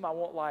safe to assume I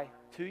won't lie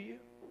to you?"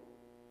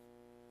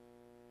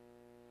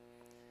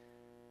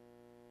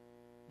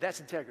 That's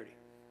integrity.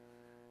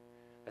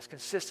 That's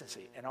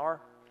consistency. And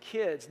our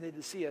kids need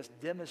to see us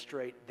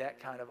demonstrate that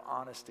kind of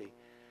honesty.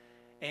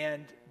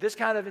 And this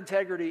kind of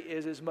integrity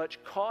is as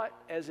much caught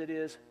as it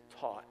is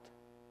taught.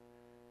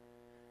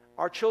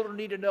 Our children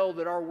need to know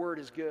that our word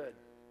is good.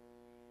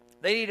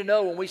 They need to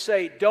know when we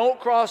say, "Don't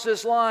cross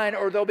this line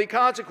or there'll be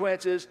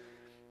consequences,"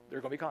 there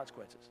are going to be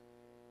consequences.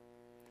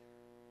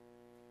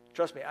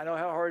 Trust me, I know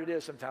how hard it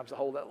is sometimes to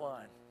hold that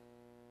line.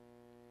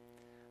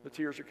 The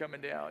tears are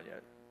coming down. You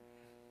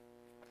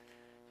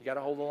got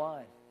to hold the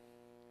line.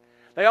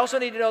 They also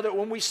need to know that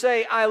when we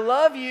say, "I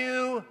love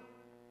you,"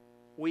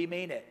 we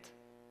mean it.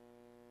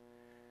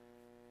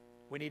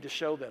 We need to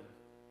show them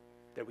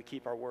that we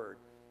keep our word.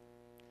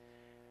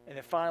 And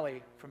then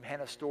finally, from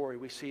Hannah's story,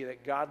 we see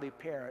that godly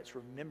parents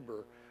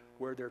remember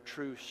where their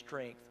true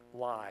strength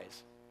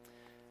lies.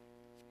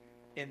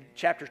 In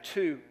chapter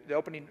 2, the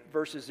opening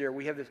verses there,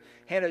 we have this,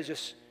 Hannah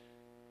just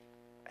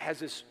has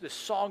this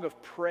song of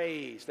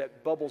praise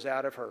that bubbles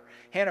out of her.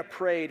 Hannah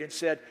prayed and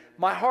said,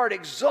 "My heart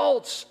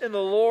exults in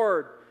the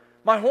Lord.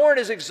 My horn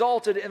is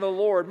exalted in the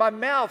Lord. My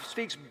mouth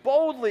speaks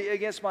boldly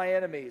against my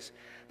enemies,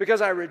 because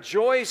I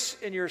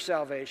rejoice in your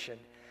salvation.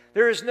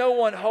 There is no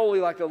one holy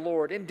like the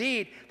Lord.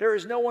 Indeed, there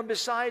is no one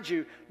beside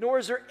you, nor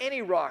is there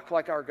any rock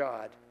like our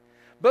God.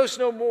 Boast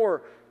no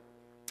more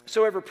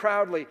so ever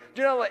proudly.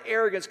 Do not let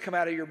arrogance come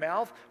out of your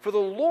mouth, for the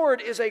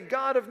Lord is a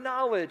God of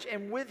knowledge,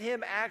 and with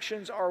him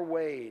actions are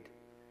weighed.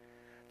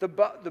 The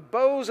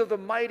bows of the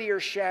mighty are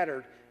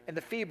shattered, and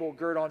the feeble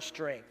gird on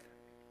strength.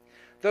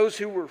 Those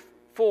who were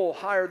full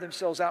hire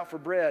themselves out for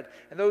bread,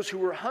 and those who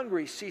were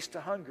hungry cease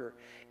to hunger.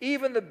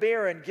 Even the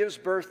barren gives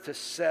birth to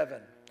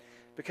 7,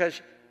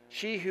 because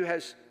she who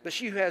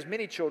has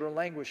many children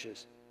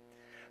languishes.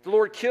 The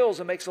Lord kills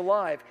and makes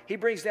alive. He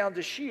brings down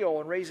to Sheol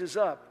and raises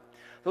up.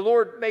 The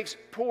Lord makes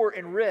poor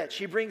and rich.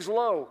 He brings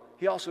low.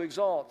 He also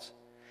exalts.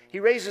 He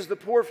raises the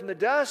poor from the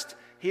dust.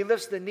 He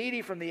lifts the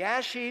needy from the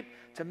ash heap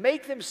to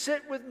make them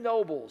sit with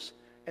nobles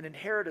and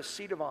inherit a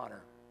seat of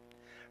honor.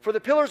 For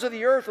the pillars of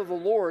the earth are the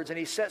Lord's, and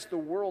he sets the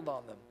world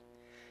on them.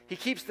 He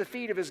keeps the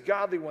feet of his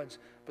godly ones,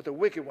 but the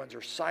wicked ones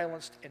are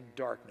silenced in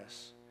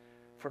darkness.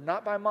 For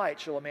not by might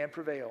shall a man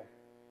prevail.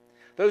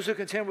 Those who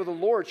contend with the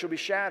Lord shall be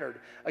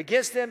shattered.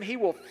 Against them he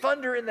will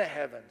thunder in the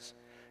heavens.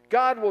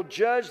 God will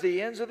judge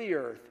the ends of the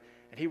earth,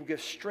 and he will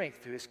give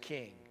strength to his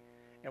king,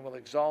 and will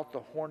exalt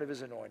the horn of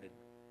his anointed.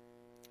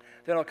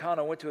 Then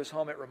Elkanah went to his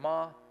home at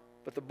Ramah,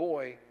 but the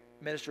boy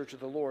ministered to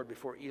the Lord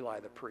before Eli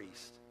the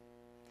priest.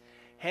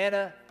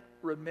 Hannah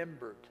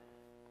remembered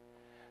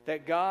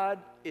that God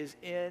is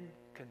in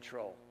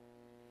control.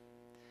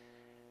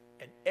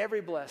 And every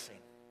blessing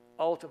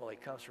ultimately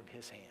comes from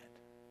his hand.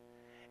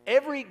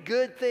 Every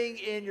good thing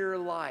in your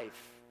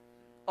life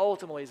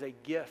ultimately is a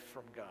gift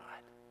from God.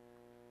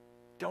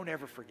 Don't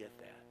ever forget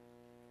that.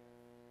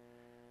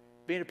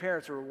 Being a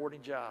parent is a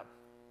rewarding job,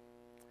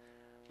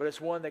 but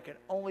it's one that can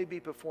only be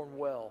performed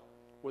well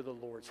with the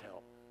Lord's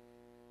help.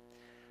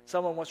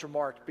 Someone once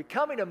remarked,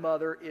 becoming a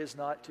mother is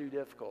not too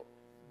difficult.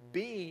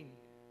 Being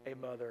a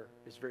mother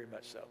is very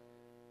much so.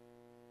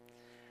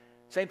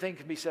 Same thing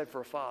can be said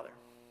for a father.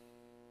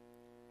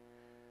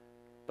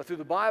 But through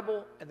the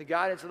Bible and the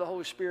guidance of the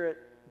Holy Spirit,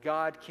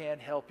 God can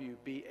help you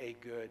be a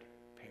good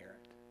parent.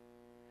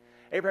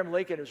 Abraham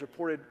Lincoln is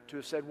reported to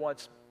have said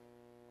once,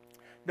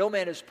 "No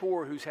man is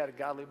poor who's had a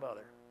godly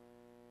mother."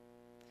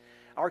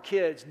 Our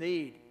kids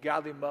need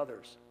godly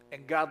mothers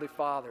and godly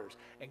fathers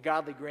and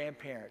godly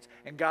grandparents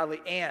and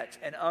godly aunts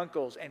and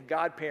uncles and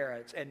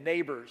godparents and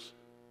neighbors.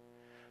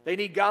 They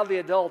need godly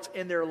adults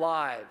in their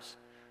lives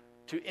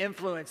to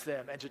influence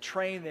them and to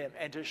train them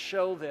and to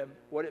show them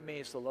what it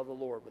means to love the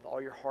Lord with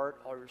all your heart,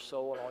 all your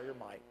soul, and all your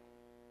might,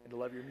 and to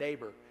love your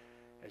neighbor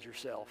as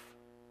yourself.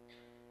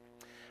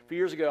 A few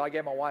years ago, I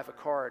gave my wife a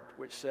card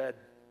which said,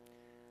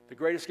 "The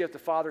greatest gift a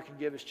father can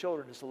give his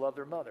children is to love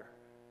their mother."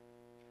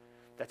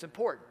 That's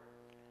important.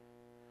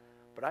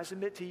 But I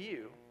submit to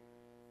you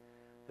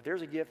that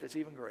there's a gift that's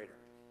even greater.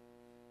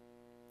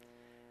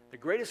 The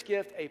greatest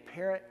gift a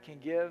parent can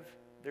give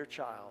their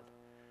child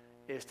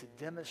is to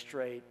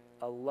demonstrate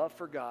a love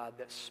for God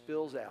that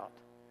spills out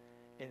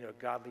into a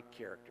godly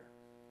character.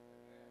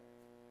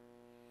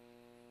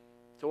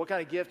 So what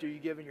kind of gift are you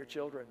giving your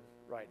children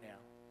right now?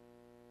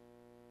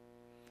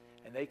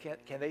 And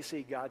can they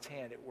see God's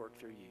hand at work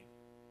through you?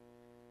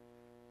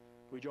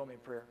 Will you join me in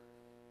prayer?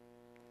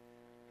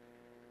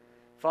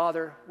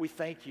 Father, we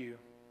thank you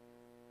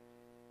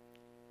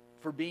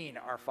for being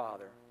our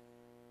Father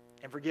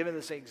and for giving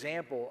us an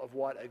example of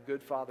what a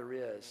good father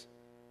is.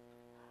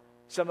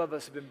 Some of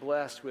us have been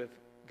blessed with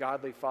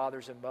godly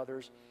fathers and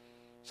mothers.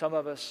 Some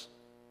of us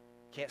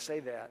can't say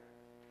that.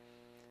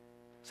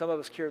 Some of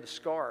us carry the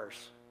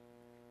scars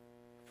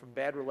from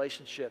bad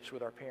relationships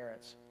with our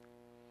parents.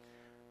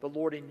 But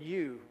Lord, in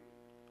you,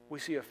 we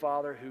see a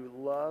father who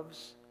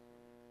loves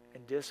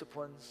and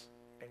disciplines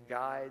and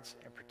guides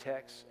and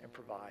protects and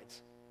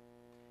provides.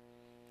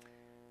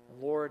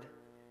 And Lord,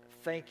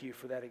 thank you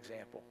for that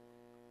example.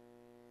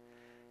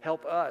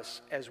 Help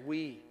us as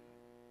we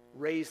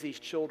raise these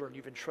children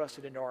you've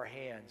entrusted into our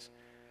hands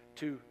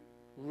to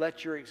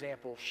let your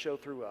example show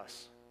through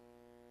us,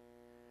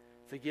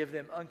 to give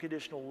them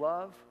unconditional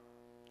love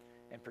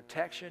and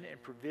protection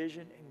and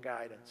provision and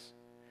guidance,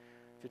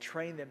 to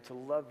train them to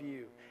love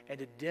you and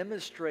to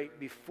demonstrate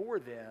before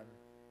them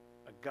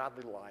a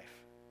godly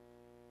life.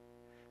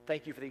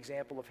 Thank you for the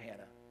example of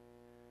Hannah.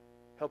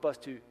 Help us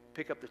to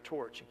pick up the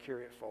torch and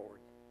carry it forward.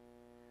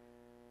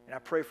 And I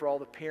pray for all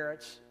the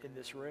parents in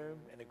this room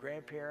and the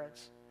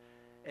grandparents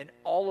and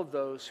all of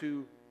those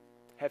who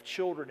have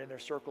children in their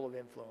circle of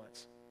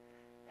influence.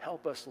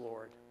 Help us,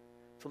 Lord,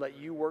 to let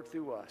you work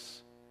through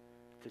us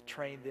to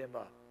train them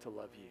up to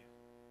love you.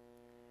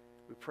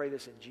 We pray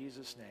this in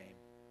Jesus' name.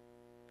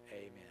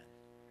 Amen.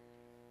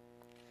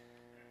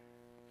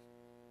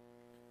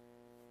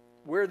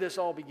 Where this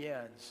all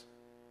begins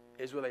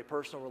is with a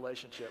personal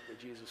relationship with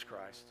Jesus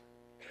Christ.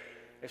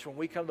 It's when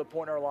we come to the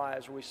point in our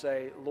lives where we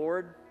say,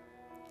 Lord,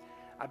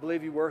 I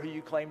believe you were who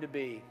you claim to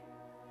be.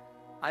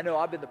 I know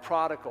I've been the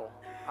prodigal.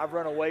 I've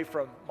run away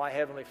from my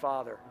Heavenly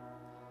Father,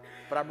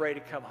 but I'm ready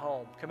to come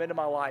home. Come into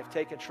my life,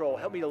 take control.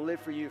 Help me to live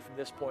for you from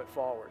this point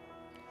forward.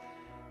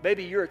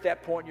 Maybe you're at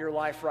that point in your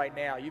life right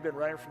now. You've been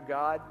running from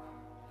God.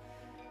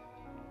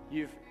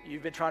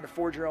 You've been trying to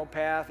forge your own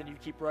path, and you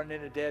keep running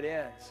into dead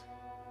ends.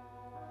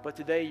 But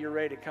today you're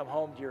ready to come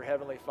home to your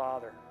Heavenly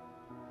Father,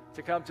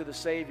 to come to the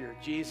Savior,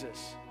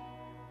 Jesus,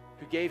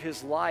 who gave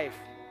his life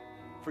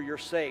for your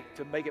sake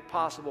to make it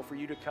possible for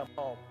you to come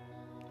home.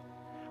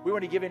 We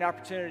want to give you an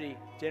opportunity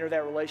to enter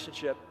that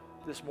relationship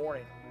this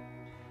morning.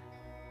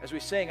 As we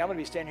sing, I'm going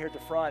to be standing here at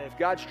the front. If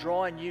God's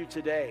drawing you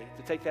today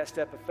to take that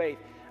step of faith,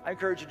 I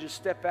encourage you to just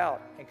step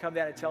out and come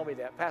down and tell me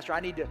that. Pastor, I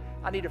need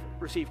to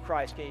receive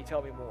Christ. Can you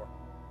tell me more?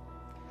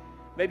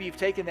 Maybe you've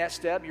taken that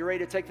step. You're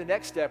ready to take the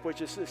next step,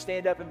 which is to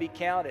stand up and be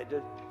counted,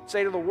 to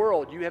say to the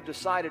world, you have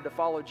decided to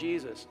follow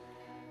Jesus.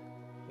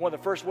 One of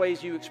the first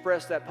ways you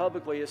express that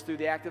publicly is through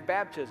the act of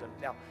baptism.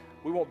 Now,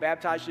 we won't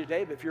baptize you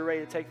today, but if you're ready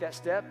to take that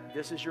step,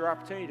 this is your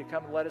opportunity to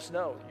come and let us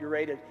know. You're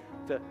ready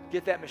to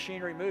get that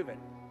machinery moving.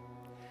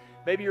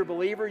 Maybe you're a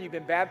believer, you've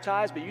been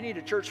baptized, but you need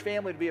a church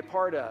family to be a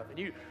part of. And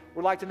you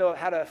would like to know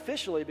how to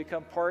officially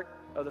become part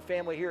of the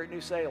family here at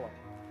New Salem.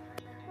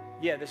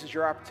 Yeah, this is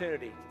your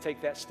opportunity to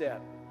take that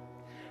step.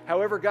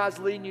 However God's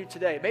leading you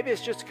today, maybe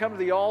it's just to come to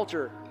the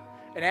altar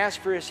and ask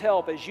for his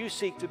help as you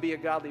seek to be a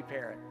godly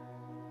parent.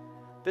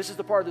 This is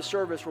the part of the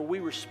service where we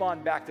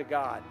respond back to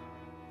God.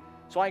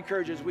 So I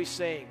encourage you as we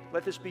sing,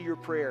 let this be your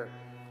prayer.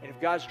 And if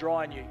God's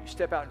drawing you, you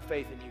step out in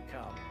faith and you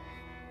come.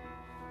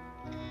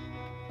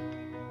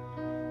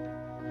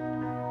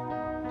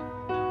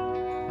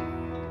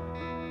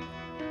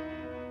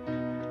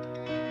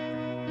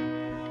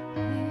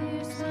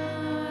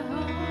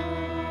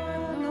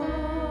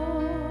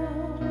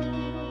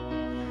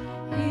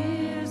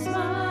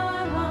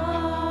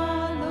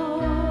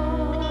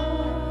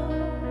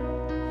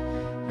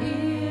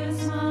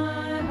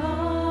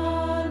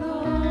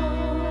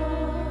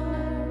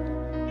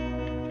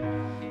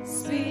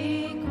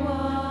 Speak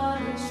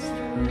what is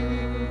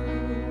true.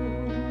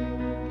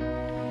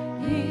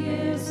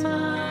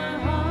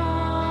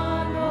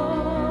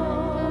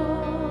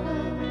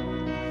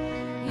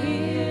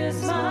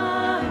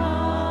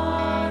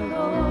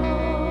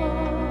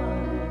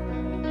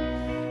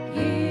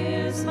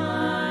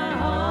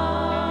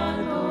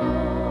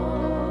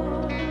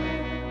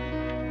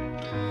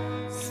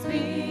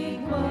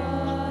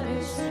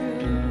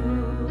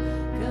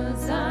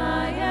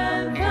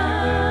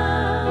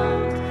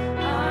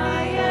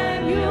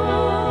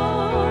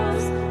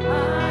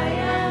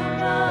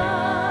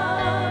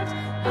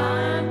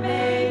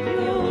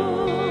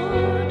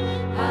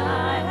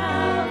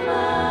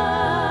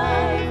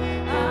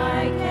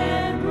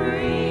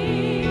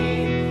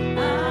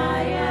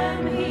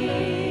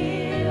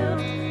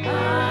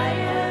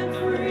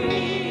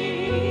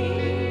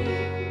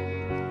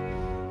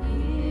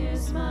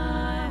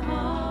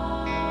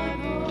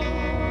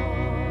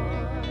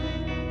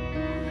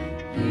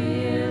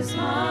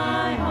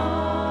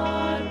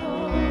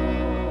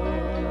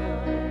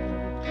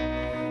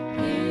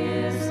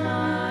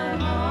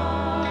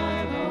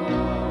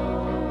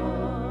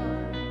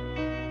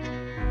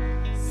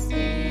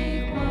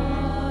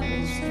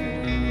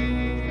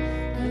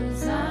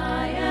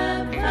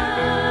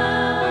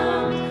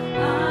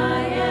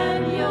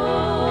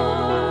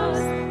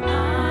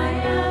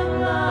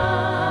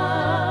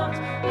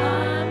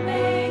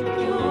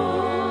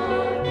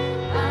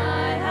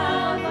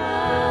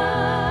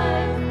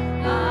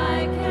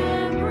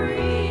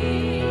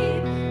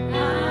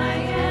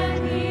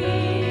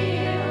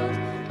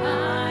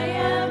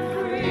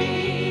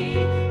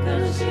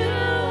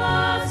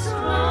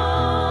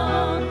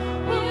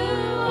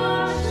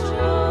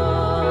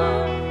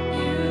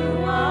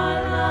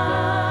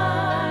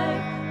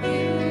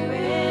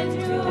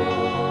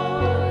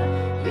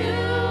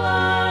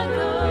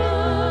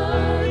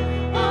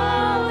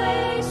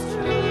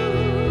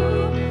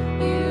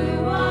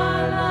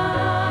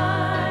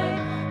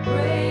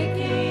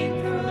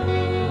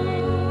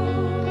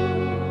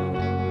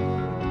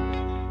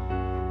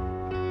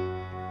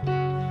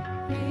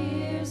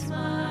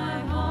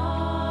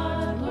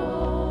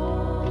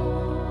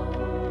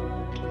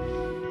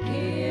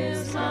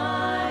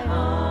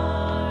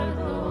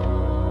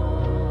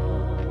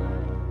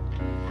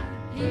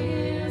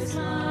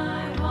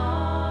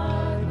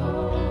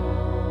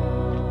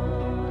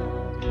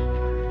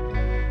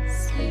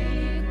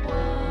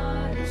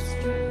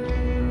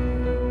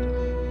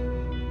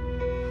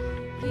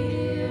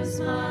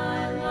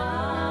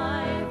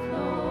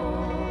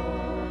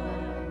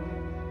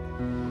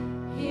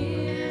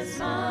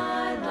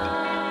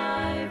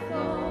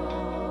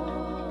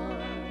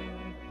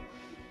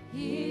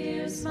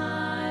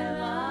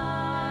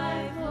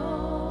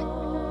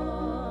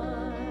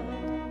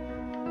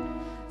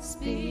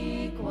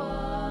 Speak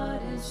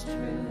what is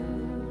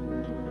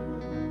true.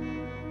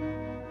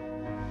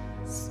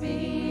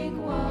 Speak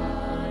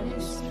what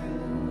is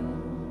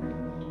true.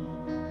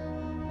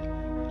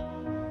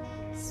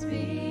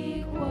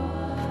 Speak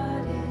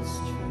what is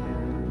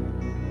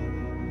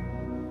true.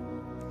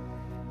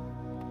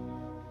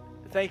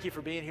 Thank you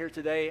for being here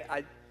today.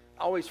 I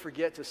always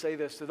forget to say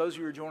this to those of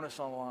you who are joining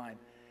us online.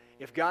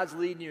 If God's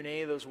leading you in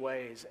any of those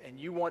ways and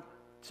you want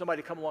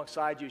somebody to come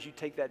alongside you as you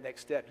take that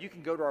next step, you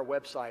can go to our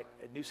website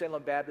at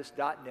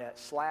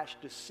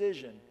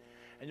newsalembaptist.net/decision,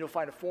 and you'll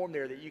find a form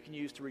there that you can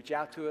use to reach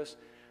out to us,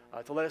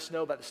 to let us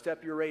know about the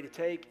step you're ready to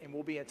take, and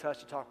we'll be in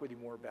touch to talk with you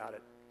more about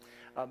it.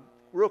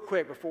 Real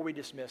quick before we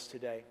dismiss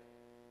today,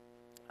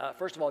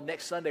 first of all,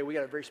 next Sunday we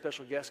got a very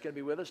special guest going to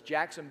be with us,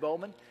 Jackson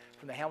Bowman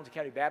from the Hamilton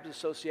County Baptist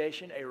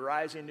Association, a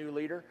rising new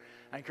leader.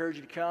 I encourage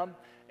you to come,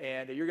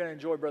 and you're going to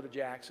enjoy Brother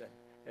Jackson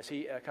as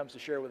he comes to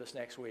share with us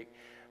next week.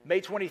 May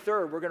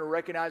 23rd, we're going to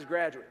recognize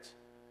graduates,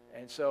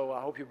 and so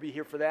I hope you'll be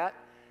here for that,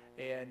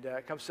 and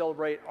come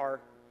celebrate our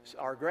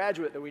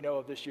graduate that we know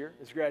of this year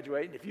is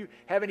graduating. If you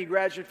have any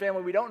graduate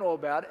family we don't know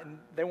about and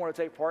they want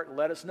to take part,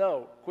 let us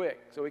know quick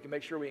so we can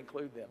make sure we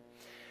include them.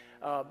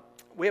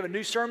 We have a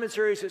new sermon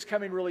series that's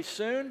coming really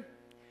soon.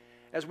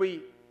 As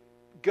we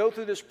go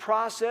through this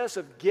process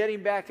of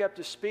getting back up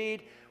to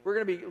speed, we're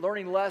going to be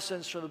learning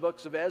lessons from the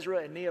books of Ezra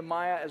and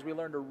Nehemiah as we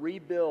learn to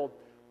rebuild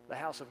the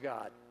house of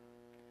God.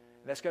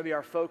 And that's going to be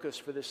our focus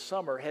for this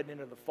summer heading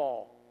into the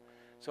fall.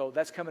 So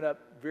that's coming up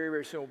very,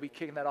 very soon. We'll be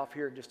kicking that off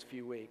here in just a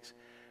few weeks.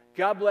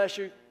 God bless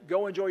you.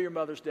 Go enjoy your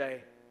Mother's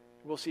Day.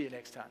 We'll see you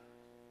next time.